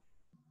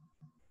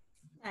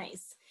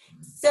 Nice.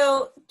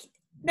 So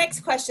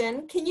next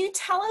question, can you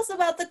tell us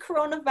about the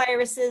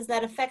coronaviruses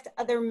that affect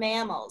other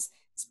mammals,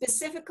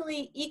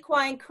 specifically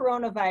equine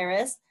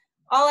coronavirus?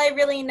 All I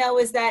really know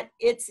is that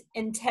it's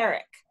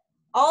enteric.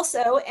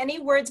 Also, any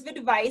words of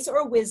advice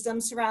or wisdom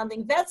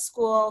surrounding vet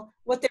school,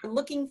 what they're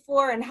looking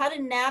for, and how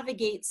to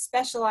navigate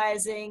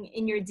specializing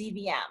in your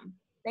D.VM.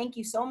 Thank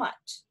you so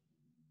much.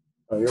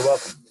 Oh, you're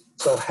welcome.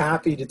 So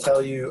happy to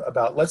tell you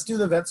about, let's do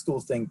the vet school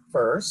thing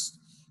first,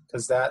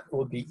 because that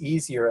will be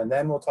easier, and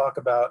then we'll talk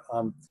about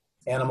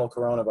animal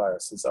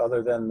coronaviruses,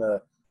 other than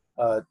the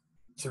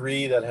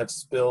 3 that have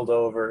spilled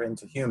over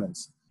into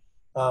humans.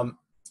 Well,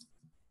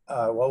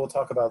 we'll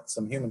talk about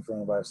some human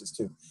coronaviruses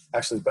too,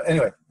 actually. But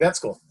anyway, vet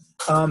school.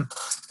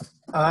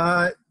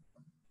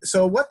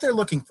 so what they're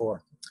looking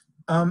for,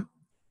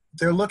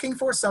 they're looking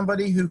for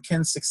somebody who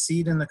can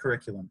succeed in the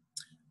curriculum.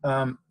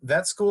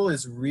 Vet school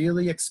is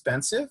really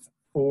expensive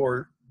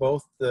for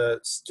both the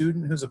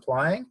student who's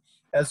applying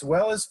as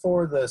well as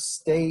for the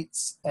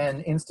states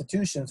and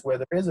institutions where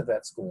there is a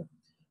vet school.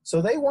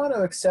 So they want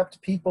to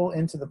accept people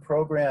into the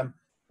program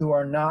who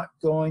are not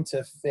going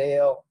to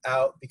fail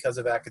out because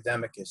of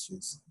academic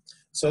issues.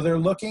 So they're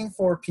looking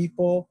for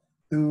people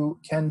who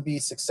can be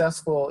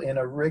successful in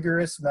a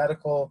rigorous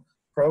medical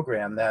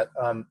program that,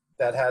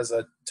 that has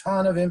a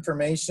ton of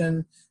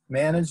information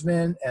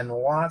management and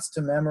lots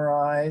to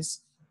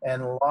memorize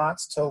and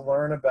lots to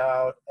learn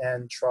about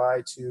and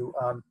try to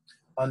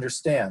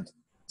understand.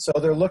 So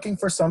they're looking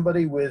for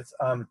somebody with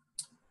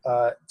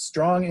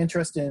strong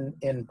interest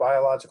in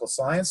biological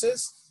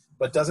sciences,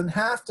 but doesn't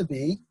have to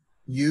be.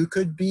 You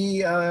could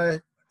be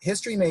a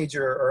history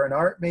major or an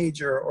art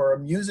major or a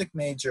music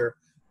major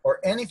or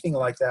anything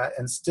like that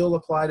and still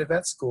apply to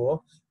vet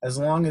school as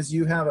long as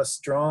you have a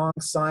strong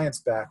science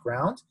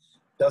background.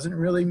 Doesn't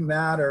really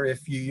matter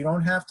if you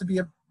don't have to be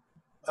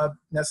a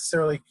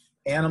necessarily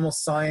animal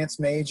science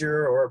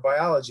major or a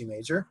biology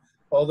major,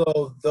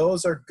 although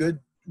those are good,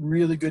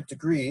 really good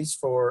degrees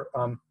for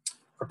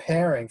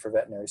preparing for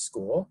veterinary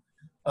school.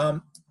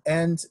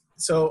 And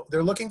so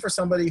they're looking for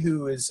somebody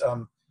who is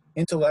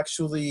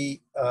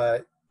intellectually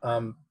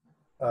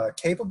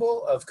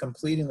capable of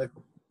completing the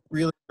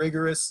really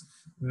rigorous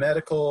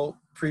medical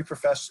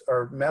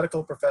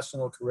medical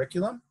professional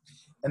curriculum.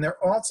 And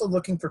they're also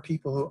looking for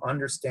people who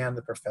understand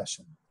the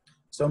profession.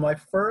 So my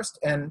first,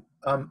 and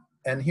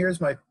here's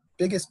my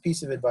biggest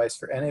piece of advice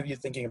for any of you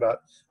thinking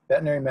about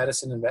veterinary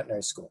medicine and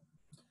veterinary school.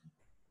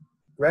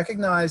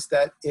 Recognize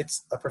that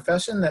it's a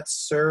profession that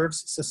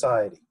serves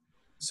society.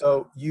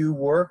 So you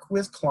work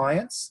with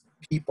clients,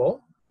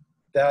 people,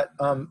 that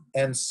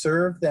and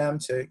serve them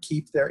to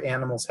keep their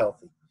animals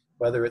healthy.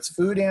 Whether it's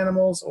food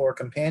animals or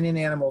companion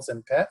animals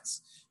and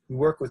pets, you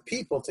work with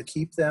people to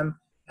keep them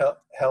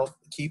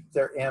keep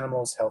their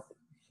animals healthy.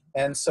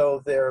 And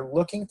so they're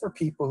looking for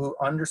people who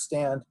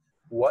understand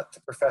what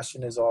the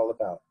profession is all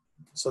about.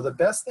 So the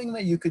best thing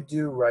that you could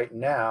do right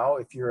now,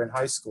 if you're in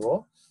high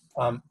school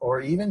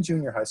or even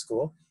junior high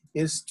school,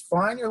 is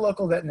find your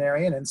local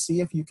veterinarian and see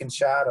if you can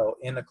shadow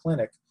in a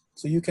clinic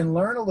so you can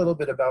learn a little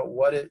bit about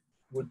what it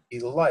would be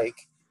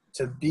like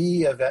to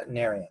be a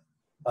veterinarian,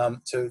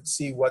 to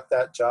see what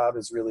that job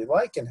is really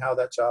like and how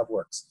that job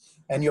works.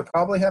 And you'll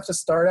probably have to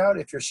start out,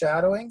 if you're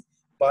shadowing,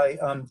 by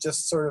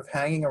just sort of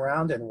hanging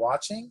around and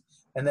watching,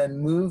 and then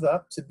move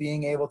up to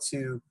being able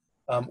to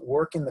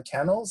work in the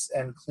kennels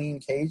and clean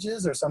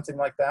cages or something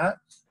like that.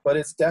 But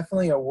it's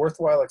definitely a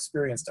worthwhile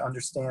experience to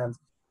understand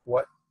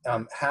what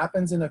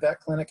happens in a vet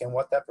clinic and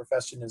what that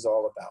profession is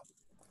all about.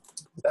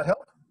 Does that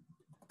help?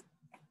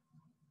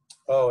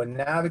 Oh, and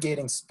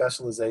navigating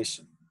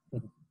specialization.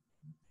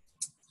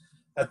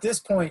 At this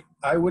point,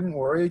 I wouldn't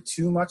worry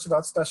too much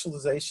about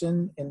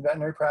specialization in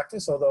veterinary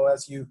practice, although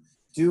as you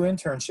do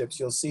internships,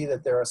 you'll see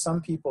that there are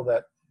some people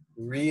that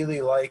really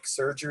like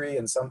surgery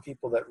and some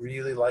people that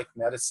really like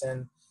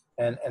medicine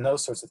and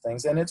those sorts of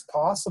things. And it's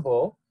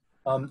possible,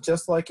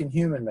 just like in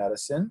human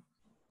medicine,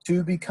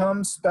 to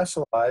become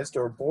specialized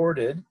or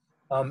boarded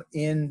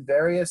in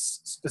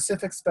various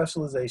specific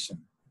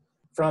specialization.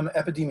 From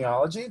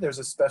epidemiology, there's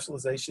a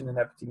specialization in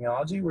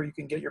epidemiology where you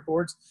can get your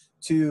boards,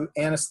 to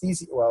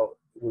anesthesia, well,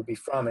 it would be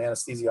from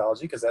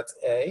anesthesiology because that's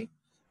A,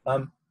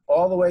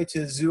 all the way to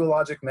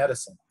zoologic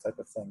medicine type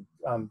of thing.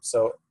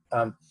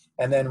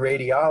 And then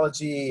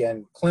radiology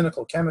and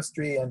clinical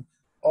chemistry and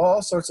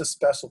all sorts of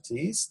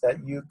specialties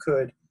that you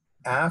could,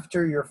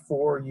 after your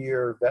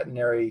 4-year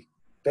veterinary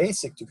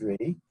basic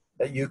degree,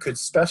 that you could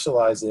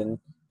specialize in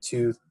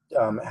to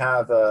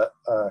have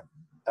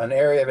an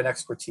area of an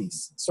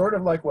expertise. Sort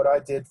of like what I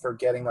did for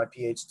getting my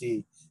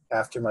Ph.D.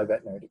 after my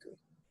veterinary degree.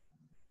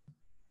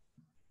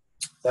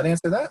 That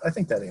answer that? I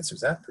think that answers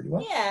that pretty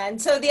well. Yeah,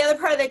 and so the other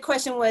part of that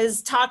question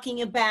was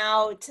talking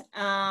about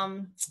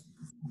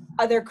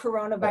other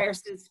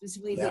coronaviruses,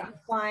 specifically the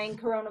flying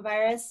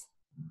coronavirus.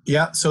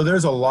 Yeah, so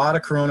there's a lot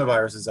of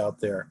coronaviruses out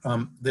there.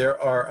 There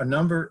are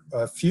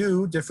a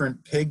few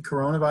different pig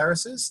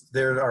coronaviruses.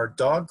 There are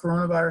dog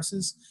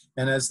coronaviruses.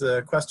 And as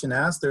the question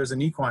asked, there's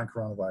an equine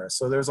coronavirus.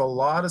 So there's a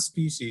lot of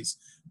species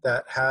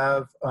that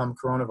have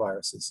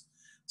coronaviruses.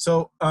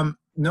 So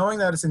knowing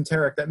that it's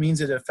enteric, that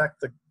means it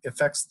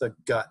affects the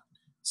gut.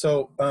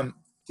 So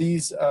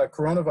these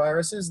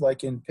coronaviruses,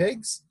 like in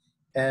pigs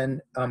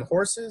and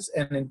horses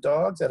and in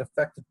dogs that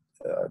affect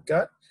the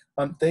gut,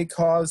 they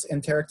cause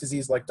enteric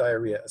disease like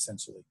diarrhea,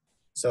 essentially.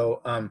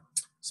 So,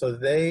 so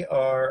they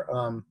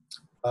are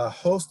a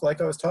host,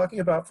 like I was talking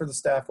about for the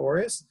Staph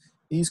aureus.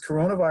 These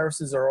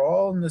coronaviruses are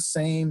all in the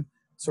same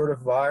sort of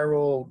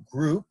viral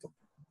group,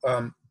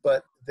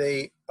 but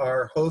they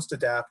are host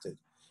adapted.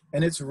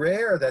 And it's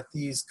rare that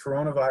these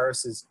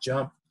coronaviruses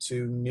jump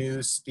to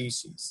new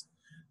species.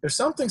 There's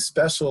something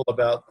special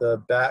about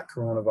the bat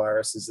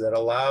coronaviruses that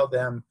allow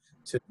them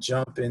to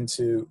jump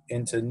into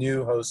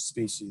new host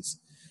species.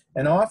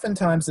 And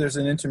oftentimes there's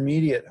an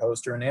intermediate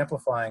host or an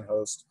amplifying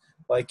host,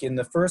 Like in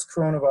the first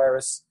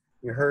coronavirus,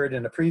 you heard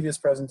in a previous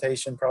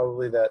presentation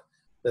probably that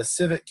the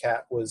civet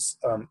cat was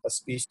a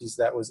species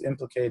that was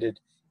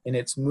implicated in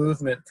its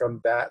movement from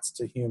bats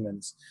to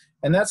humans.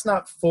 And that's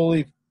not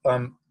fully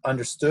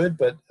understood,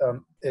 but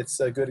it's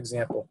a good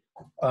example.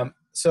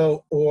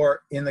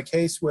 Or in the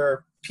case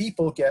where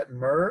people get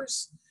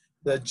MERS,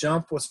 the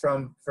jump was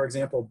from, for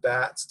example,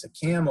 bats to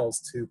camels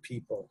to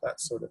people,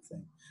 that sort of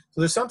thing. So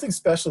there's something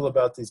special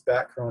about these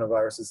bat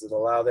coronaviruses that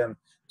allow them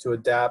to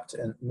adapt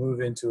and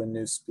move into a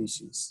new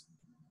species.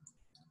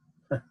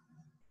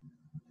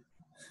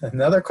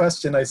 Another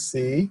question I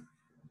see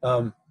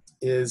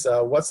is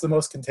what's the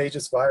most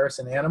contagious virus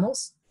in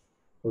animals?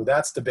 Well,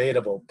 that's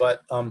debatable,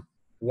 but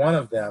one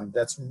of them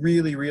that's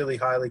really, really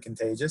highly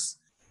contagious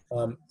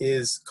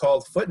is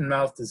called foot and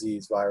mouth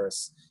disease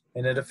virus,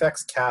 and it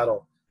affects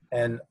cattle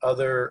and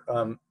other,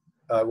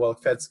 well, it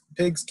affects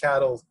pigs,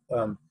 cattle,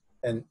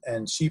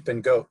 and sheep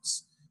and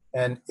goats.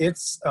 And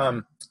it's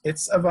a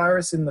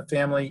virus in the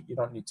family, you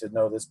don't need to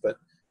know this, but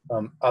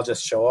I'll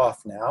just show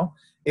off now.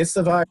 It's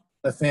the virus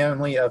in the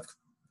family of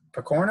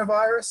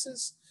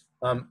picornaviruses,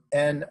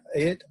 and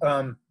it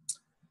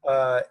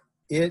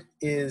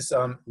is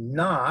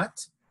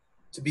not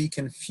to be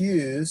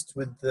confused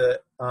with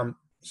the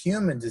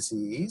human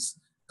disease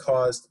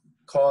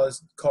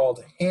called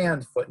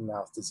hand, foot, and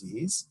mouth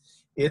disease.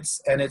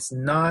 It's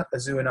not a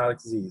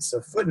zoonotic disease. So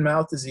foot and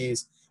mouth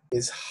disease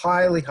is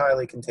highly,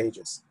 highly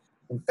contagious.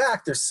 In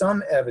fact, there's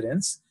some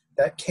evidence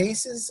that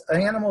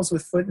animals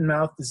with foot and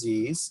mouth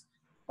disease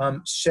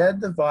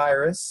shed the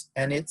virus,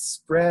 and it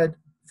spread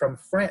from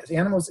France.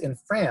 Animals in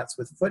France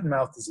with foot and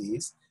mouth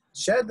disease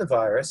shed the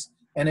virus,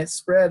 and it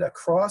spread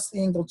across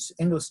the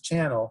English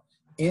Channel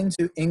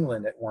into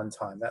England at one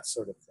time, that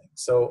sort of thing.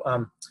 So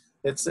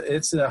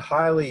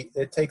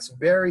it takes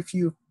very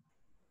few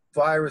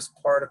virus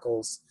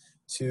particles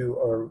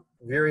or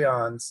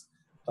virions,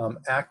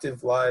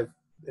 active live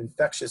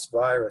infectious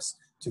virus,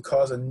 to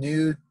cause a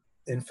new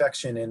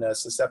infection in a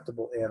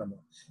susceptible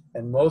animal.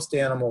 And most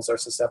animals are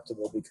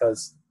susceptible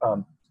because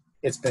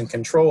it's been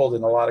controlled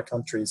in a lot of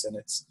countries and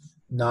it's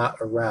not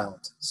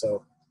around.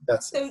 So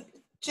that's so.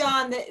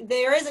 John,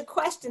 there is a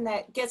question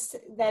that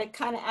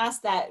kind of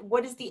asks that.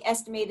 What is the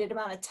estimated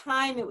amount of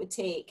time it would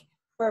take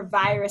for a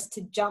virus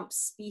to jump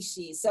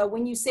species? So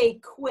when you say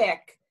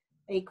quick,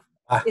 like,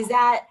 is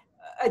that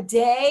a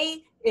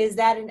day? Is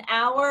that an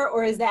hour?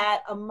 Or is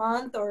that a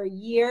month or a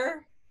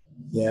year?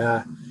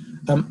 Yeah,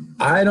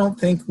 I don't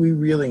think we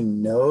really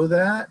know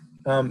that.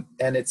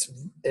 And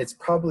it's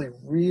probably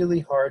really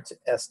hard to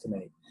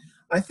estimate.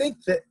 I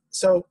think that,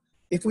 so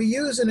if we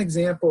use an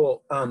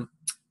example,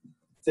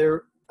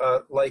 where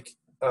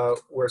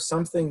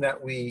something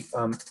that we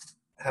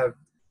have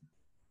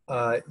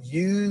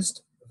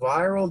used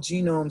viral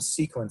genome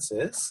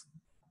sequences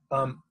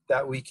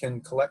that we can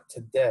collect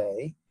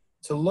today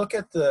to look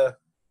at the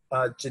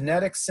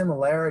genetic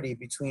similarity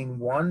between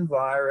one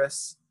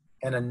virus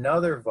and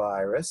another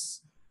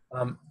virus,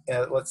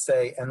 let's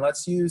say, and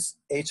let's use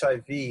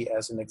HIV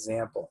as an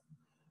example,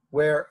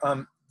 where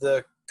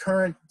the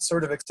current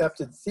sort of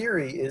accepted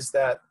theory is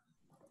that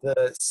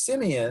the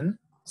simian,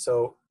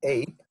 so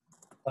ape,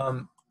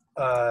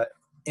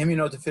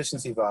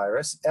 immunodeficiency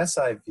virus,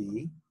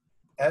 SIV,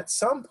 at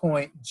some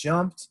point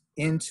jumped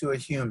into a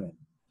human.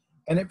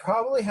 And it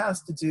probably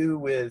has to do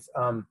with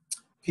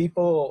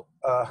people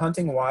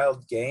hunting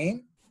wild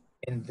game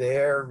in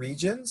their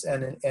regions,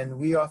 and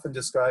we often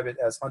describe it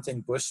as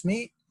hunting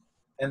bushmeat.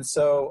 And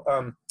so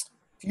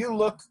if you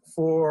look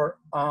for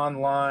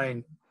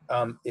online,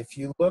 if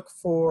you look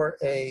for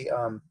a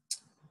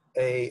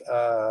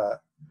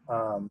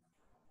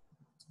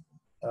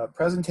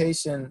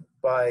presentation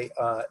by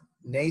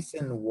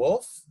Nathan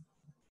Wolf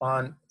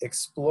on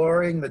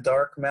exploring the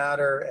dark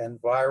matter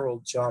and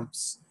viral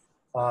jumps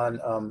on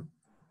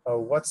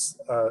what's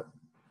the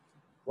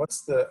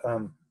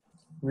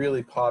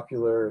really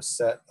popular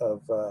set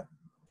of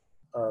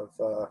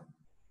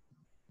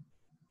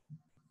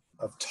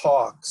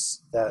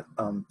talks that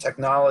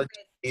technology.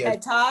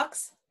 TED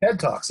Talks? TED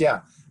Talks,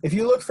 yeah. If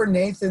you look for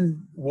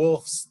Nathan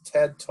Wolf's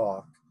TED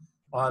Talk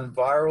on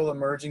viral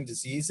emerging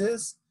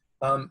diseases,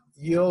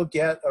 you'll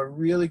get a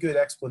really good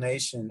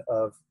explanation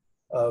of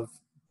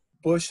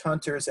bush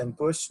hunters and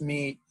bush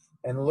meat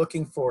and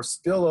looking for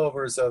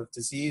spillovers of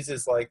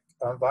diseases like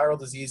viral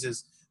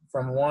diseases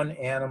from one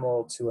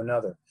animal to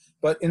another.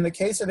 But in the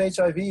case of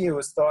HIV, it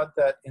was thought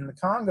that in the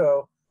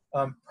Congo,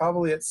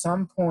 probably at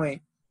some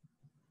point,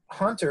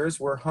 hunters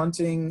were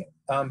hunting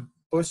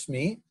bush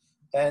meat,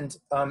 and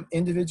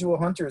individual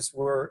hunters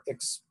were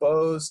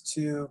exposed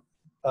to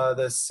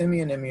the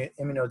simian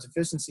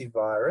immunodeficiency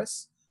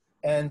virus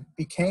and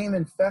became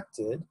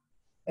infected.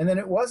 And then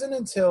it wasn't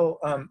until,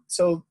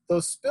 so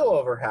those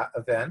spillover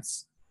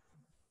events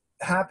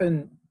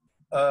happen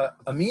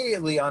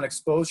immediately on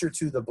exposure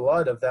to the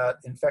blood of that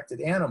infected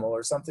animal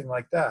or something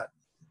like that.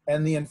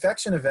 And the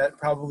infection event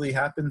probably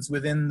happens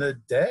within the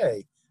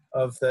day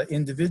of the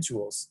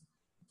individuals.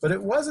 But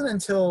it wasn't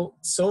until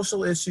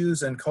social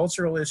issues and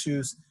cultural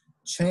issues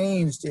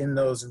changed in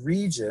those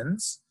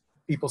regions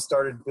people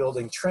started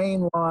building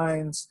train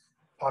lines,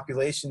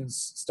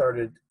 populations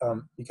started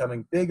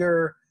becoming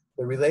bigger,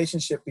 the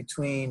relationship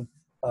between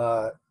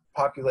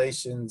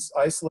populations,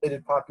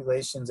 isolated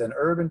populations and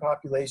urban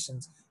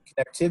populations,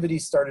 connectivity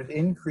started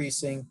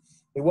increasing.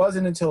 It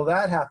wasn't until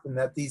that happened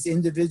that these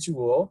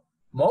individual,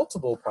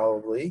 multiple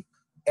probably,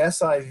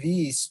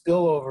 SIV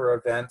spillover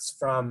events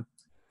from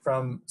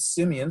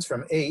simians,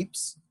 from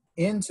apes,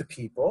 into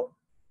people,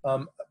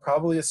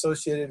 probably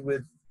associated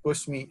with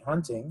bushmeat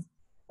hunting,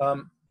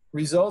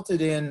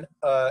 resulted in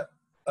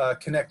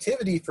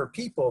connectivity for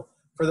people,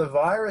 for the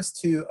virus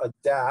to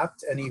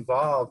adapt and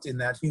evolved in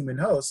that human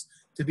host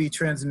to be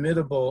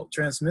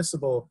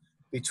transmissible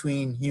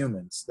between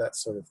humans, that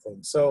sort of thing.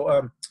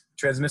 So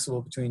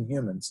transmissible between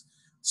humans.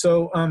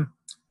 So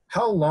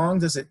how long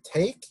does it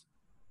take?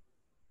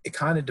 It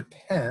kind of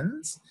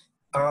depends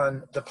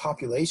on the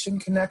population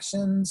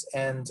connections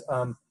and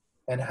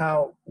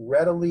how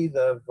readily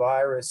the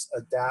virus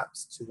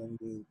adapts to the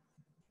new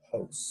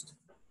host.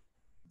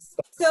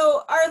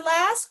 So our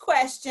last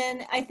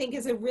question, I think,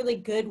 is a really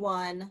good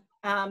one,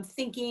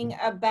 thinking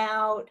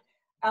about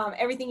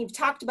everything you've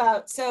talked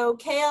about. So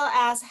Kale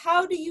asks,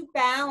 how do you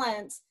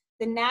balance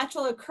the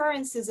natural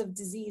occurrences of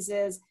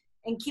diseases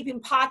and keeping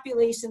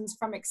populations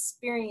from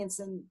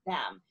experiencing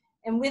them?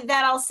 And with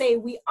that, I'll say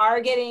we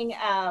are getting,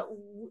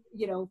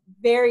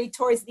 very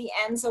towards the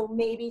end, so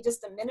maybe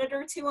just a minute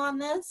or two on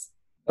this.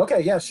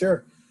 Okay, yeah,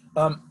 sure.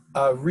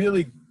 A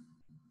really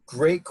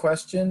great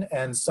question,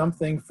 and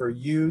something for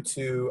you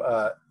to,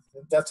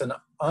 that's an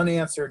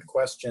unanswered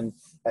question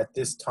at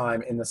this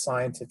time in the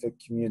scientific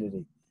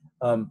community.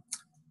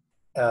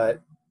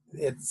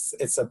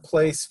 It's a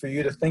place for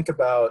you to think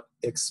about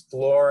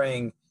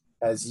exploring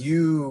as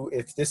you,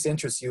 if this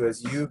interests you,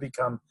 as you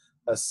become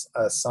a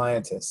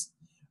scientist.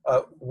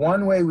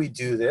 One way we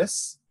do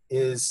this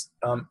is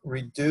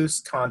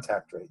reduce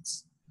contact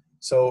rates.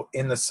 So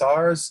in the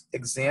SARS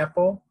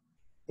example,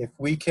 if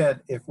we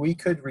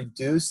could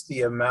reduce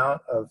the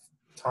amount of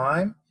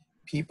time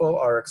people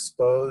are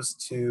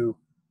exposed to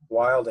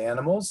wild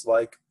animals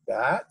like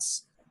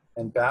bats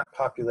and bat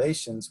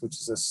populations, which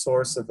is a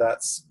source of that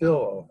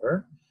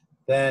spillover,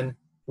 then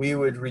we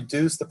would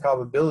reduce the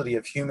probability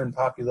of human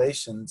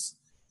populations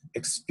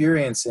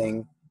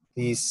experiencing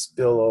these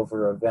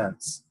spillover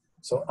events.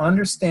 So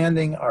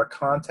understanding our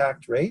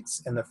contact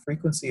rates and the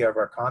frequency of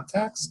our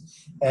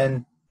contacts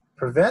and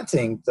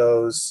preventing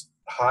those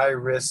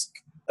high-risk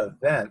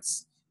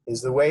events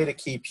is the way to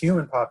keep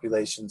human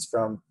populations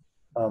from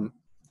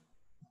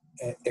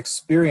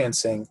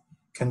experiencing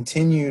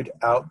continued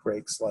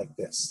outbreaks like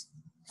this.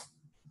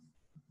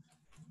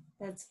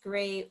 That's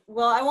great.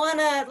 Well,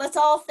 let's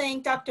all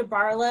thank Dr.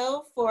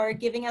 Barlow for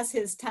giving us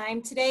his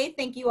time today.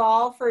 Thank you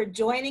all for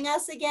joining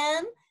us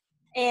again.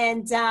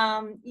 And,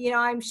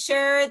 I'm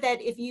sure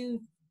that if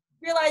you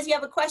realize you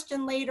have a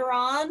question later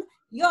on,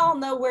 you all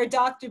know where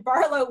Dr.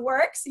 Barlow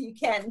works, so you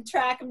can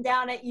track him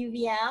down at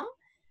UVM.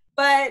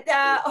 But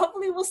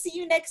hopefully we'll see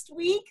you next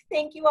week.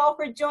 Thank you all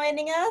for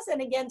joining us.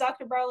 And again,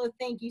 Dr. Barlow,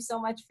 thank you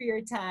so much for your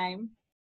time.